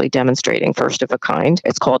we're actually demonstrating first of a kind.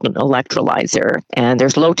 It's called an electrolyzer. And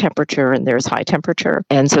there's low temperature and there's high temperature.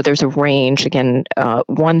 And so there's a range, again,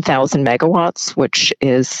 1,000 megawatts, which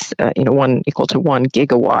is one equal to 1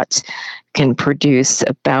 gigawatt, can produce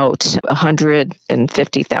about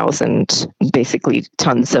 150,000 basically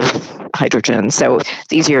tons of hydrogen. So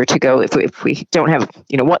it's easier to go if we don't have,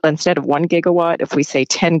 instead of 1 gigawatt, if we say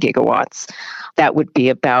 10 gigawatts, that would be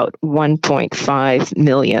about 1.5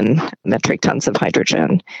 million metric tons of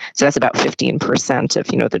hydrogen. So that's about 15% of,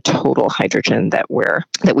 the total hydrogen that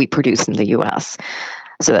we produce in the US.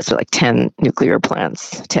 So that's like 10 nuclear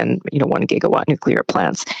plants, 10, 1 gigawatt nuclear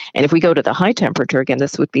plants. And if we go to the high temperature, again,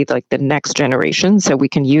 this would be like the next generation. So we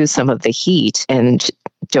can use some of the heat and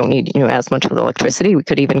don't need, as much of the electricity. We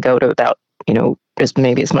could even go to about,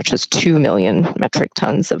 as much as 2 million metric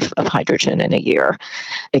tons of hydrogen in a year.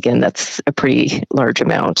 Again, that's a pretty large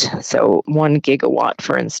amount. So 1 gigawatt,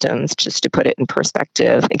 for instance, just to put it in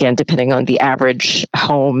perspective, again, depending on the average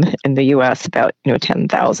home in the US, about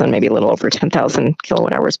 10,000, maybe a little over 10,000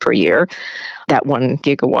 kilowatt hours per year. That 1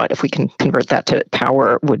 gigawatt, if we can convert that to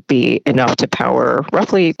power, would be enough to power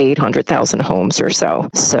roughly 800,000 homes or so.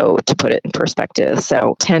 So to put it in perspective,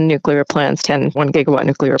 so 10 nuclear plants, 1 gigawatt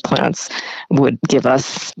nuclear plants would give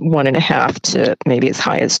us 1.5 to maybe as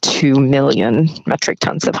high as 2 million metric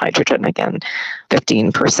tons of hydrogen. Again,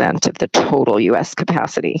 15% of the total U.S.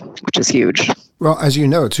 capacity, which is huge. Well, as you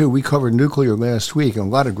know, too, we covered nuclear last week, and a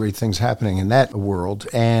lot of great things happening in that world.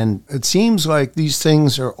 And it seems like these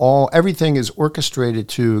things everything is orchestrated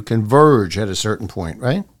to converge at a certain point,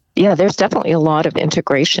 right? Yeah, there's definitely a lot of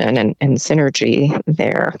integration and synergy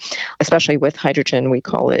there, especially with hydrogen. We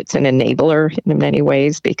call it an enabler in many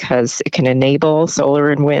ways because it can enable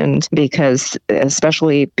solar and wind, because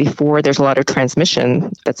especially before there's a lot of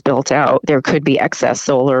transmission that's built out, there could be excess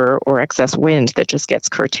solar or excess wind that just gets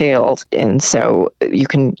curtailed. And so you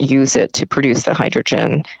can use it to produce the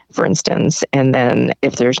hydrogen, for instance. And then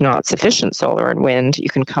if there's not sufficient solar and wind, you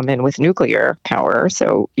can come in with nuclear power.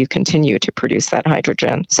 So you continue to produce that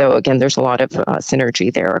hydrogen. So again, there's a lot of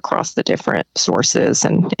synergy there across the different sources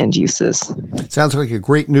and uses. It sounds like a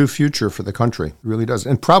great new future for the country. It really does.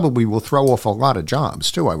 And probably will throw off a lot of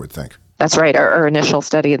jobs too, I would think. That's right. Our initial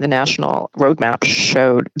study of the national roadmap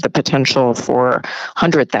showed the potential for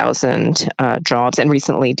 100,000 jobs. And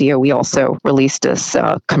recently, DOE also released this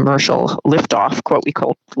commercial liftoff, what we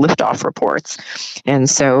call liftoff reports. And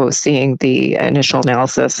so seeing the initial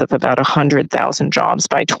analysis of about 100,000 jobs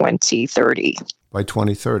by 2030. By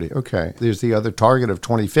 2030. Okay. There's the other target of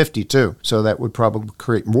 2050 too. So that would probably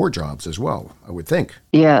create more jobs as well, I would think.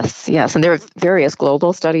 Yes. And there are various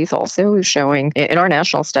global studies also showing, in our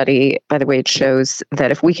national study, by the way, it shows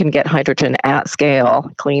that if we can get hydrogen at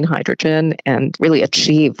scale, clean hydrogen, and really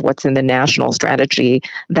achieve what's in the national strategy,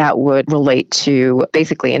 that would relate to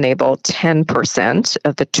basically enable 10%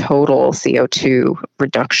 of the total CO2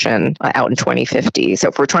 reduction out in 2050. So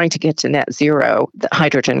if we're trying to get to net zero, the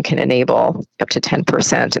hydrogen can enable up to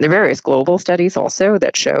 10%. And there are various global studies also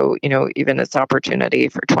that show, even its opportunity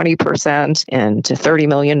for 20% and to 30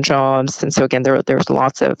 million jobs. And so again, there's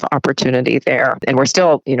lots of opportunity there. And we're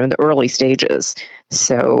still, in the early stages.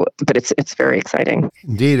 So, but it's very exciting.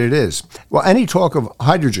 Indeed, it is. Well, any talk of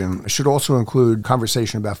hydrogen should also include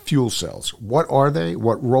conversation about fuel cells. What are they?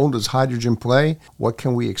 What role does hydrogen play? What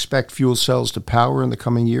can we expect fuel cells to power in the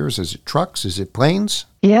coming years? Is it trucks? Is it planes?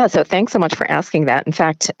 Yeah, so thanks so much for asking that. In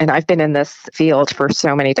fact, and I've been in this field for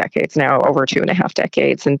so many decades now, over 2.5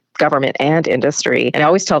 decades in government and industry. And I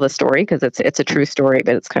always tell the story because it's a true story,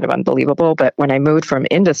 but it's kind of unbelievable. But when I moved from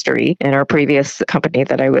industry, in our previous company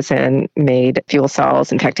that I was in made fuel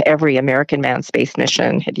cells. In fact, every American manned space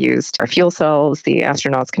mission had used our fuel cells. The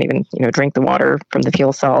astronauts can even, drink the water from the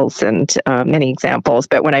fuel cells, and many examples.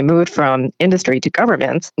 But when I moved from industry to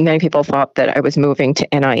government, many people thought that I was moving to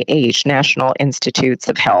NIH, National Institutes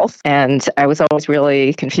of Health. And I was always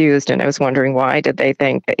really confused, and I was wondering why did they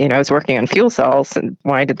think, I was working on fuel cells, and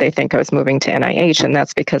why did they think I was moving to NIH? And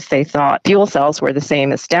that's because they thought fuel cells were the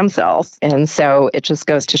same as stem cells. And so it just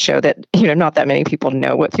goes to show that, not that many people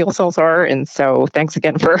know what fuel cells are. And so thanks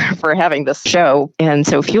again for having this show. And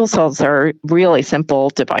so fuel cells are really simple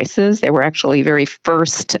devices. They were actually very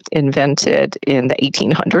first invented in the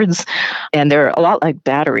 1800s. And they're a lot like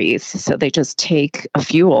batteries. So they just take a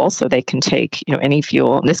fuel, so they can take, any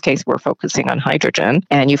fuel. In this case, we're focusing on hydrogen.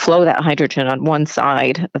 And you flow that hydrogen on one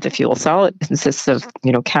side of the fuel cell. It consists of,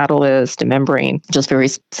 catalyst, a membrane, just very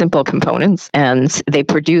simple components. And they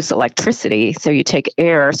produce electricity. So you take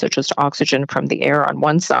air, so just oxygen from the air on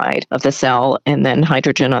one side of the cell, and and then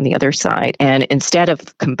hydrogen on the other side. And instead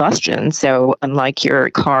of combustion, so unlike your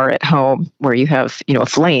car at home where you have, a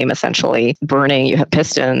flame essentially burning, you have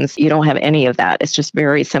pistons, you don't have any of that. It's just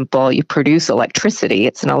very simple. You produce electricity.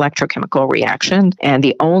 It's an electrochemical reaction. And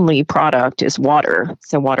the only product is water,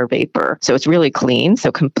 so water vapor. So it's really clean,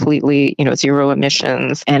 so completely, zero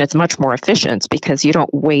emissions. And it's much more efficient because you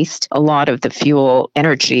don't waste a lot of the fuel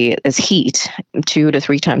energy as heat, 2 to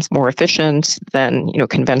 3 times more efficient than,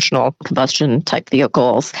 conventional combustion type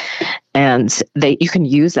vehicles. And you can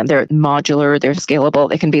use them. They're modular, they're scalable.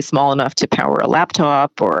 They can be small enough to power a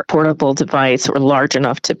laptop or portable device, or large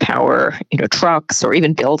enough to power, trucks or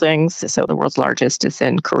even buildings. So the world's largest is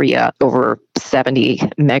in Korea, over 70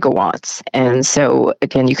 megawatts. And so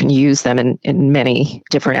again, you can use them in many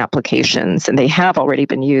different applications. And they have already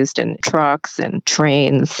been used in trucks and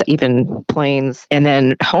trains, even planes. And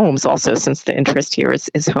then homes also, since the interest here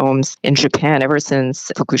is homes in Japan. Ever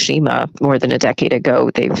since Fukushima, more than a decade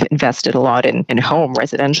ago, they've invested a lot in home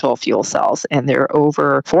residential fuel cells, and there are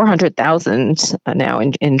over 400,000 now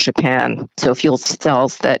in Japan. So fuel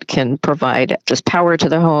cells that can provide just power to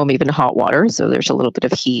the home, even hot water. So there's a little bit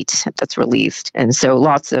of heat that's released. And so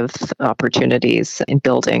lots of opportunities in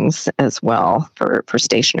buildings as well for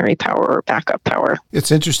stationary power or backup power.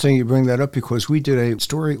 It's interesting you bring that up because we did a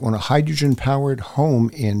story on a hydrogen-powered home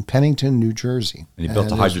in Pennington, New Jersey. And he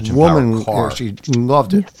built a hydrogen-powered car. She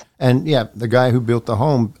loved it. Yes. And the guy who built the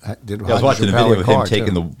home did. I was watching a video of him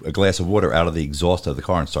taking a glass of water out of the exhaust of the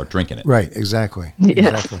car and start drinking it. Right, exactly.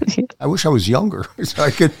 Yes. Exactly. I wish I was younger so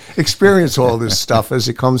I could experience all this stuff as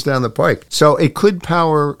it comes down the pike. So it could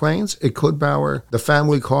power planes, it could power the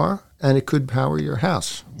family car, and it could power your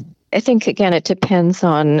house. I think, again, it depends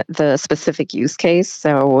on the specific use case.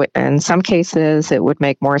 So in some cases, it would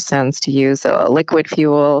make more sense to use a liquid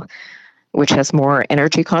fuel, which has more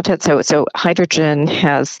energy content. So hydrogen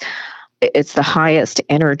it's the highest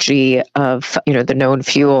energy of, the known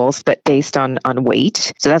fuels, but based on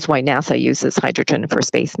weight. So that's why NASA uses hydrogen for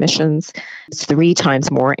space missions. It's 3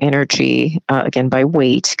 times more energy, again, by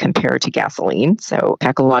weight compared to gasoline. So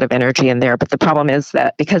pack a lot of energy in there. But the problem is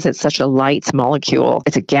that because it's such a light molecule,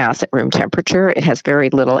 it's a gas at room temperature. It has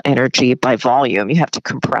very little energy by volume. You have to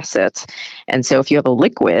compress it. And so if you have a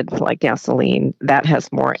liquid like gasoline, that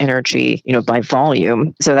has more energy, by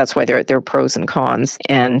volume. So that's why there are pros and cons.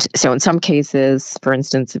 And so in some cases, for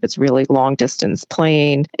instance, if it's really long distance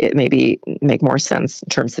plane, it maybe make more sense in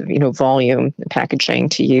terms of, volume and packaging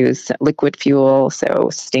to use liquid fuel, so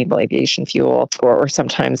sustainable aviation fuel, or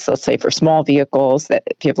sometimes, let's say for small vehicles that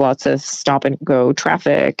if you have lots of stop and go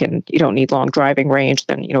traffic and you don't need long driving range,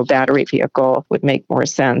 then, battery vehicle would make more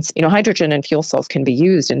sense. Hydrogen and fuel cells can be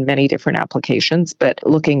used in many different applications, but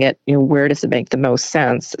looking at, where does it make the most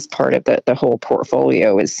sense as part of the whole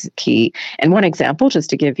portfolio is key. And one example, just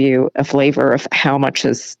to give you a flavor of how much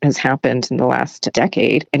has happened in the last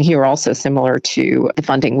decade, and here also similar to the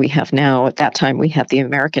funding we have now. At that time, we had the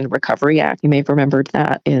American Recovery Act. You may have remembered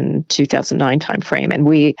that in 2009 timeframe. And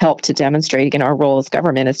we helped to demonstrate, again, our role as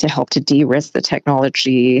government is to help to de-risk the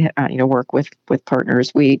technology, work with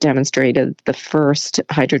partners. We demonstrated the first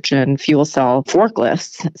hydrogen fuel cell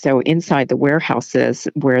forklifts. So inside the warehouses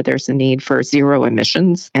where there's a need for zero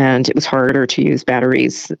emissions, and it was harder to use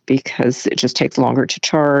batteries because it just takes longer to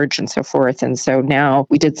charge and so forth. And so now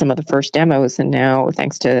we did some of the first demos, and now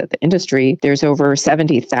thanks to the industry, there's over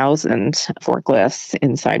 70,000 forklifts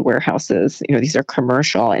inside warehouses. These are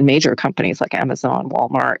commercial, and major companies like Amazon,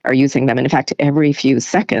 Walmart are using them. And in fact, every few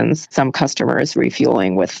seconds, some customers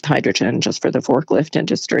refueling with hydrogen just for the forklift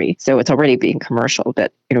industry. So it's already being commercial,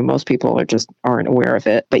 but most people aren't aware of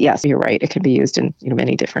it. But yes, you're right. It can be used in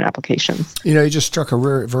many different applications. You just struck a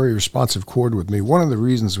very, very responsive chord with me. One of the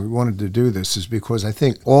reasons we wanted to do this is because I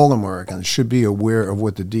think all Americans should be aware of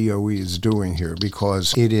what the DOE is doing here,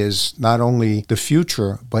 because it is not only the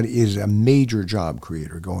future, but it is a major job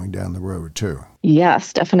creator going down the road too.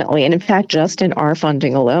 Yes, definitely. And in fact, just in our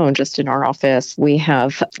funding alone, just in our office, we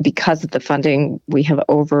have, because of the funding, we have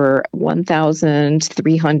over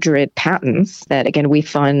 1,300 patents that, again, we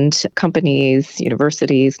fund companies,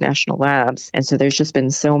 universities, national labs. And so there's just been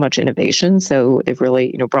so much innovation. So they've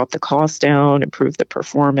really, brought the cost down, improved the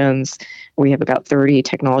performance. We have about 30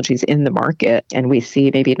 technologies in the market, and we see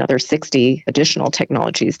maybe another 60 additional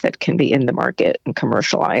technologies that can be in the market and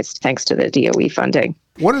commercialized thanks to the DOE funding.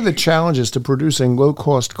 What are the challenges to producing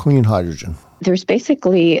low-cost clean hydrogen? There's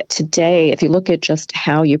basically today, if you look at just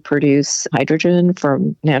how you produce hydrogen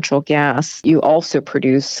from natural gas, you also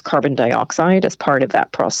produce carbon dioxide as part of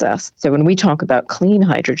that process. So when we talk about clean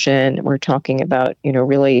hydrogen, we're talking about,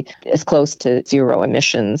 really as close to zero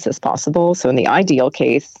emissions as possible. So in the ideal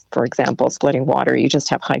case, for example, splitting water, you just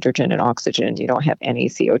have hydrogen and oxygen. You don't have any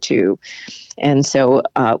CO2. And so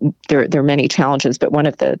there are many challenges, but one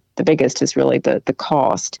of the biggest is really the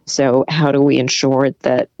cost. So how do we ensure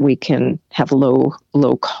that we can have low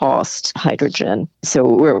cost hydrogen? So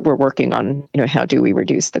we're working on, how do we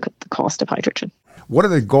reduce the cost of hydrogen? What are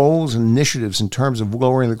the goals and initiatives in terms of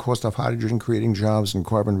lowering the cost of hydrogen, creating jobs, and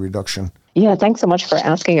carbon reduction? Yeah, thanks so much for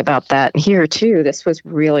asking about that. Here, too, this was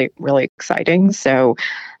really, really exciting. So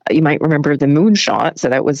you might remember the moonshot. So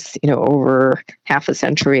that was, over half a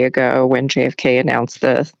century ago when JFK announced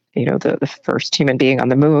the first human being on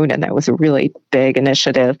the moon. And that was a really big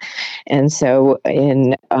initiative. And so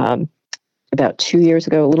in about 2 years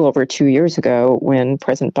ago, a little over 2 years ago, when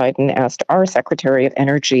President Biden asked our Secretary of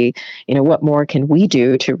Energy, what more can we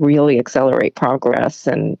do to really accelerate progress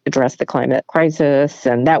and address the climate crisis?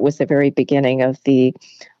 And that was the very beginning of the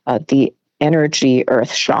Energy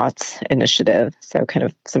Earth Shots initiative. So kind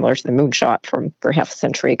of similar to the moonshot for half a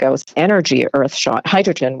century ago. Energy Earth Shot.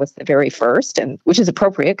 Hydrogen was the very first, and which is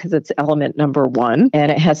appropriate because it's element number 1.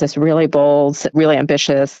 And it has this really bold, really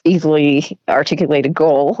ambitious, easily articulated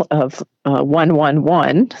goal of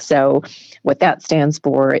 111. So what that stands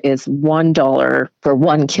for is $1 for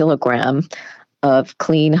 1 kilogram of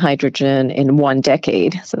clean hydrogen in 1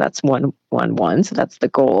 decade. So that's 111. So that's the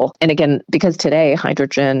goal. And again, because today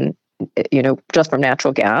hydrogen, just from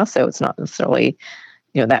natural gas, so it's not necessarily,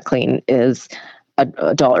 that clean, is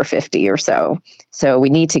 $1.50 or so. So we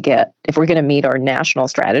need to get, if we're going to meet our national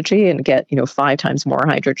strategy and get, 5 times more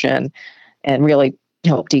hydrogen and really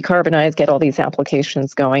help decarbonize, get all these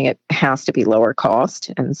applications going, it has to be lower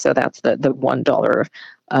cost. And so that's the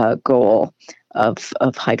 $1 goal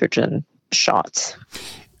of hydrogen shots.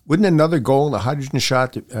 Wouldn't another goal, the hydrogen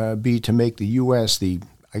shot, be to make the U.S. the,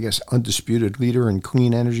 undisputed leader in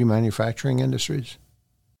clean energy manufacturing industries?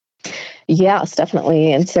 Yes,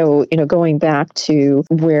 definitely. And so, going back to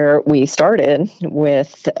where we started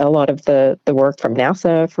with a lot of the work from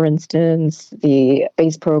NASA, for instance, the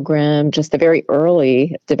space program, just the very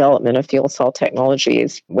early development of fuel cell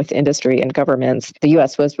technologies with industry and governments, the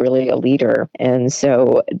U.S. was really a leader. And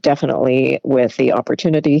so definitely with the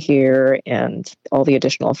opportunity here and all the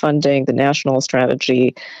additional funding, the national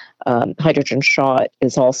strategy, hydrogen shot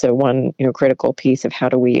is also one, critical piece of how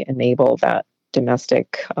do we enable that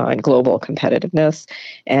domestic and global competitiveness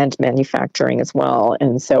and manufacturing as well.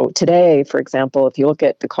 And so today, for example, if you look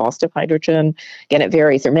at the cost of hydrogen, again, it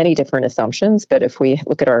varies. There are many different assumptions, but if we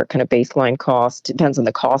look at our kind of baseline cost, it depends on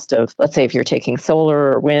the cost of, let's say if you're taking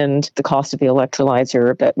solar or wind, the cost of the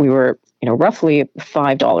electrolyzer, but we were roughly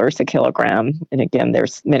 $5 a kilogram. And again,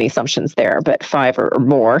 there's many assumptions there, but $5 or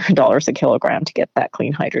more dollars a kilogram to get that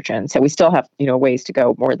clean hydrogen. So we still have, ways to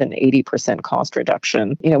go, more than 80% cost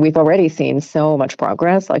reduction. We've already seen so much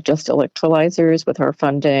progress, like just electrolyzers with our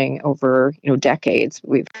funding over, decades.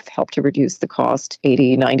 We've helped to reduce the cost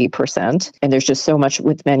 80, 90%. And there's just so much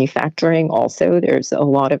with manufacturing also. There's a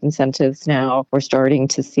lot of incentives now. We're starting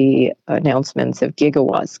to see announcements of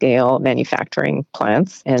gigawatt scale manufacturing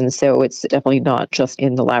plants. And so it's definitely not just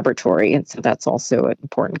in the laboratory. And so that's also an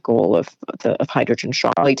important goal of hydrogen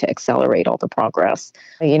shot, really to accelerate all the progress.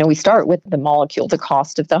 We start with the molecule, the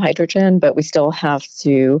cost of the hydrogen, but we still have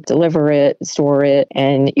to deliver it, store it,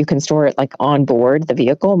 and you can store it like on board the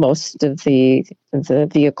vehicle. Most of the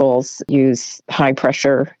vehicles use high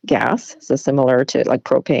pressure gas, so similar to like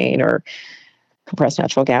propane or compressed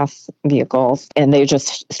natural gas vehicles, and they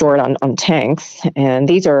just store it on tanks. And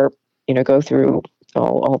these are, go through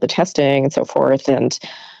all the testing and so forth, and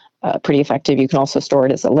pretty effective. You can also store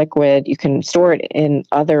it as a liquid. You can store it in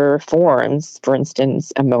other forms, for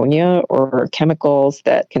instance, ammonia or chemicals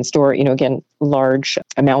that can store, again, large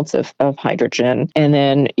amounts of hydrogen. And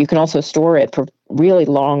then you can also store it for really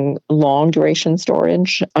long duration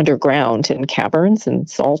storage underground in caverns and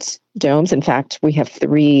salt domes. In fact, we have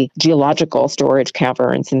 3 geological storage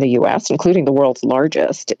caverns in the U.S., including the world's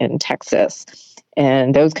largest in Texas.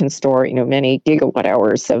 And those can store, many gigawatt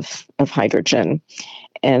hours of hydrogen.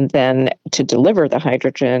 And then to deliver the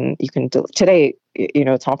hydrogen, you can today,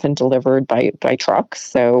 it's often delivered by trucks.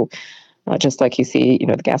 So just like you see,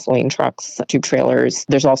 the gasoline trucks, tube trailers.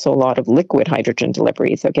 There's also a lot of liquid hydrogen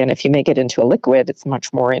delivery. So again, if you make it into a liquid, it's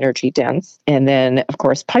much more energy dense. And then, of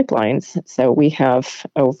course, pipelines. So we have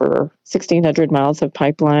over 1,600 miles of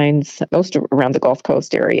pipelines, most around the Gulf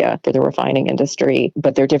Coast area for the refining industry.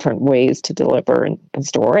 But there are different ways to deliver and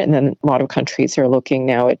store. And then a lot of countries are looking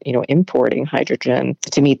now at, importing hydrogen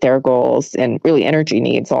to meet their goals and really energy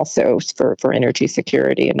needs also for energy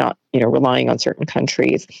security and not, relying on certain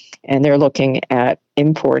countries. And they're looking at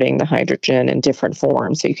importing the hydrogen in different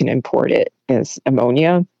forms. So you can import it as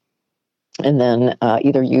ammonia and then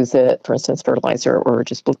either use it, for instance, fertilizer, or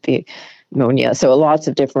just split the ammonia. So lots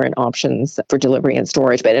of different options for delivery and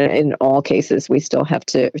storage. But in all cases, we still have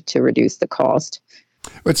to reduce the cost.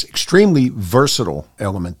 It's extremely versatile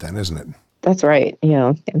element then, isn't it? That's right.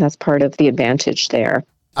 Yeah. And that's part of the advantage there.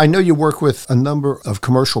 I know you work with a number of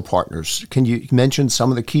commercial partners. Can you mention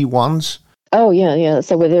some of the key ones? Oh, yeah.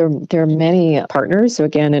 So there are many partners. So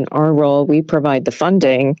again, in our role, we provide the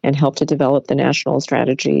funding and help to develop the national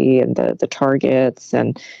strategy and the targets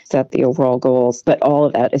and set the overall goals. But all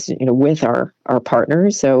of that is, with our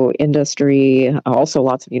partners. So industry, also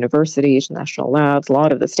lots of universities, national labs, a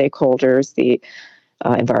lot of the stakeholders, the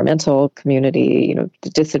environmental community, the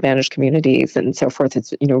disadvantaged communities and so forth.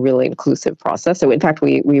 It's, really inclusive process. So in fact,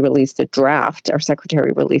 we released a draft, our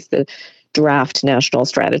secretary released the draft national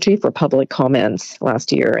strategy for public comments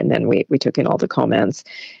last year. And then we took in all the comments.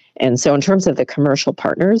 And so in terms of the commercial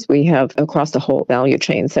partners, we have across the whole value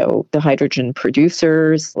chain. So the hydrogen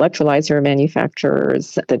producers, electrolyzer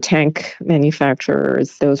manufacturers, the tank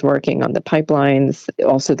manufacturers, those working on the pipelines,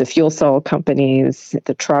 also the fuel cell companies,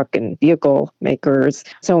 the truck and vehicle makers,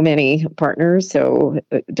 so many partners. So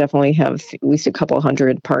definitely have at least a couple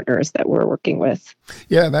hundred partners that we're working with.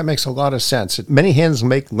 Yeah, that makes a lot of sense. Many hands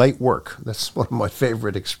make light work. That's one of my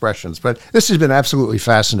favorite expressions. But this has been absolutely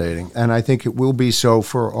fascinating, and I think it will be so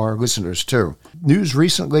for our listeners too. News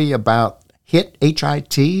recently about HIT,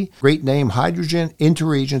 H-I-T, great name, Hydrogen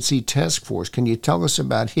Interagency Task Force. Can you tell us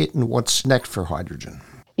about HIT and what's next for hydrogen?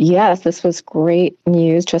 Yes, this was great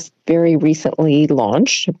news, just very recently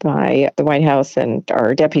launched by the White House and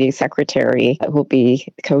our Deputy Secretary, who will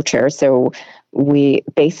be co-chair. So we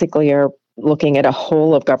basically are looking at a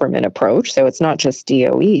whole of government approach. So it's not just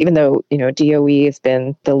DOE, even though, DOE has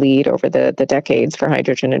been the lead over the decades for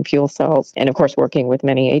hydrogen and fuel cells. And of course, working with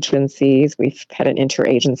many agencies, we've had an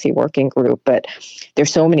interagency working group, but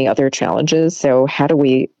there's so many other challenges. So how do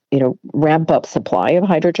we, ramp up supply of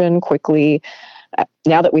hydrogen quickly?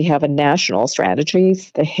 Now that we have a national strategy,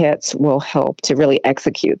 the HITs will help to really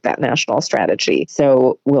execute that national strategy.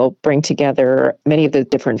 So we'll bring together many of the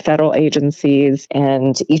different federal agencies,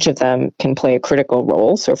 and each of them can play a critical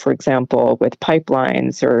role. So for example, with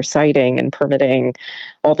pipelines or siting and permitting,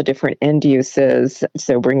 all the different end uses.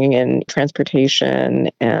 So bringing in transportation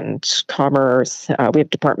and commerce. We have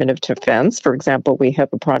Department of Defense. For example, we have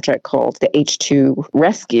a project called the H2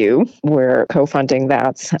 Rescue. We're co-funding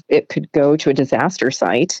that. It could go to a disaster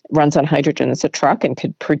site, runs on hydrogen as a truck, and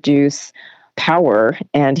could produce power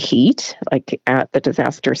and heat like at the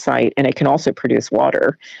disaster site. And it can also produce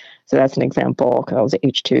water. So that's an example called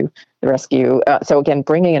H2 Rescue. So again,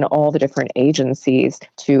 bringing in all the different agencies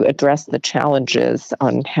to address the challenges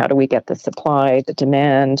on how do we get the supply, the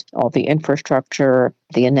demand, all the infrastructure,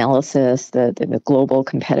 the analysis, the global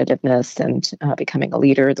competitiveness, and becoming a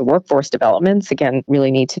leader. The workforce developments, again, really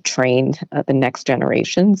need to train the next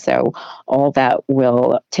generation. So all that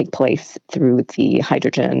will take place through the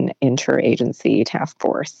Hydrogen Interagency Task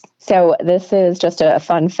Force. So this is just a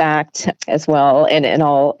fun fact as well, and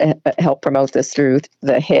I'll help promote this through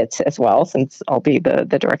the HIT as well, since I'll be the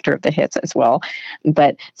director of the HITs as well.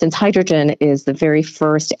 But since hydrogen is the very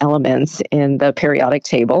first element in the periodic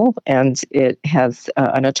table, and it has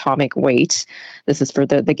an atomic weight, this is for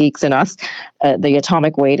the geeks in us, the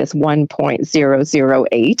atomic weight is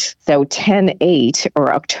 1.008. So 10/8,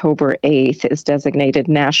 or October 8th, is designated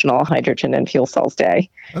National Hydrogen and Fuel Cells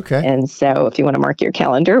Day. Okay. And so if you want to mark your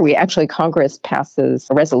calendar, Congress passes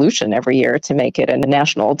a resolution every year to make it a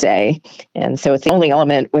national day. And so it's the only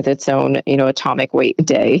element with its own, atomic weight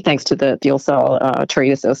day, thanks to the Fuel Cell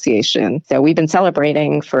Trade Association. So we've been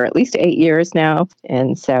celebrating for at least 8 years now.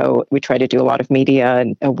 And so we try to do a lot of media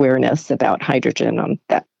and awareness about hydrogen on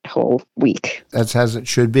that whole week. That's as it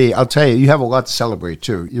should be. I'll tell you, you have a lot to celebrate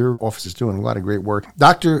too. Your office is doing a lot of great work.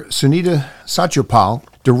 Dr. Sunita Satyapal,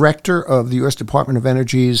 Director of the U.S. Department of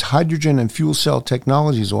Energy's Hydrogen and Fuel Cell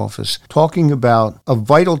Technologies Office, talking about a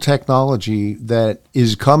vital technology that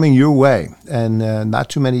is coming your way and not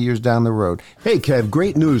too many years down the road. Hey, Kev,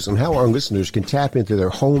 great news on how our listeners can tap into their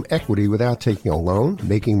home equity without taking a loan,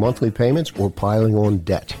 making monthly payments, or piling on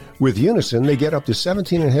debt. With Unison, they get up to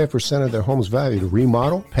 17.5% of their home's value to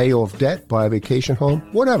remodel, pay off debt, buy a vacation home,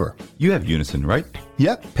 whatever. You have Unison, right?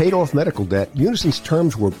 Yep, paid off medical debt. Unison's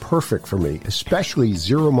terms were perfect for me, especially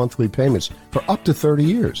 0 monthly payments for up to 30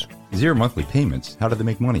 years. 0 monthly payments? How do they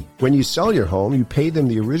make money? When you sell your home, you pay them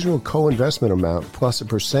the original co-investment amount plus a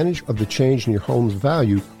percentage of the change in your home's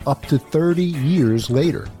value up to 30 years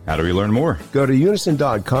later. How do we learn more? Go to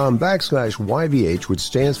unison.com/YVH, which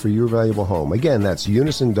stands for Your Valuable Home. Again, that's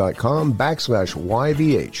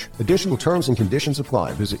unison.com/YVH. Additional terms and conditions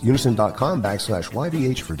apply. Visit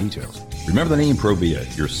unison.com/YVH for details. Remember the name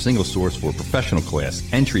Provia, your single source for professional class,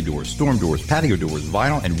 entry doors, storm doors, patio doors,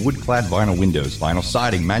 vinyl and wood-clad vinyl windows, vinyl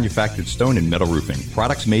siding, manufactured stone and metal roofing.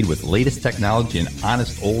 Products made with latest technology and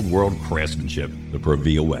honest old-world craftsmanship. The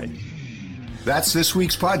Provia way. That's this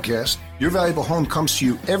week's podcast. Your Valuable Home comes to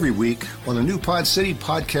you every week on the new Pod City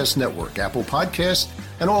Podcast Network, Apple Podcasts,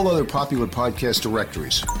 and all other popular podcast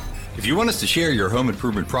directories. If you want us to share your home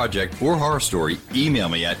improvement project or horror story, email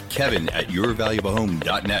me at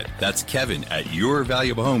kevin@yourvaluablehome.net. That's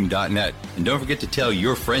kevin@yourvaluablehome.net. And don't forget to tell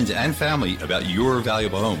your friends and family about Your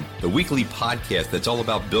Valuable Home, the weekly podcast that's all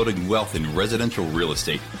about building wealth in residential real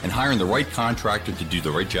estate and hiring the right contractor to do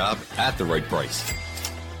the right job at the right price.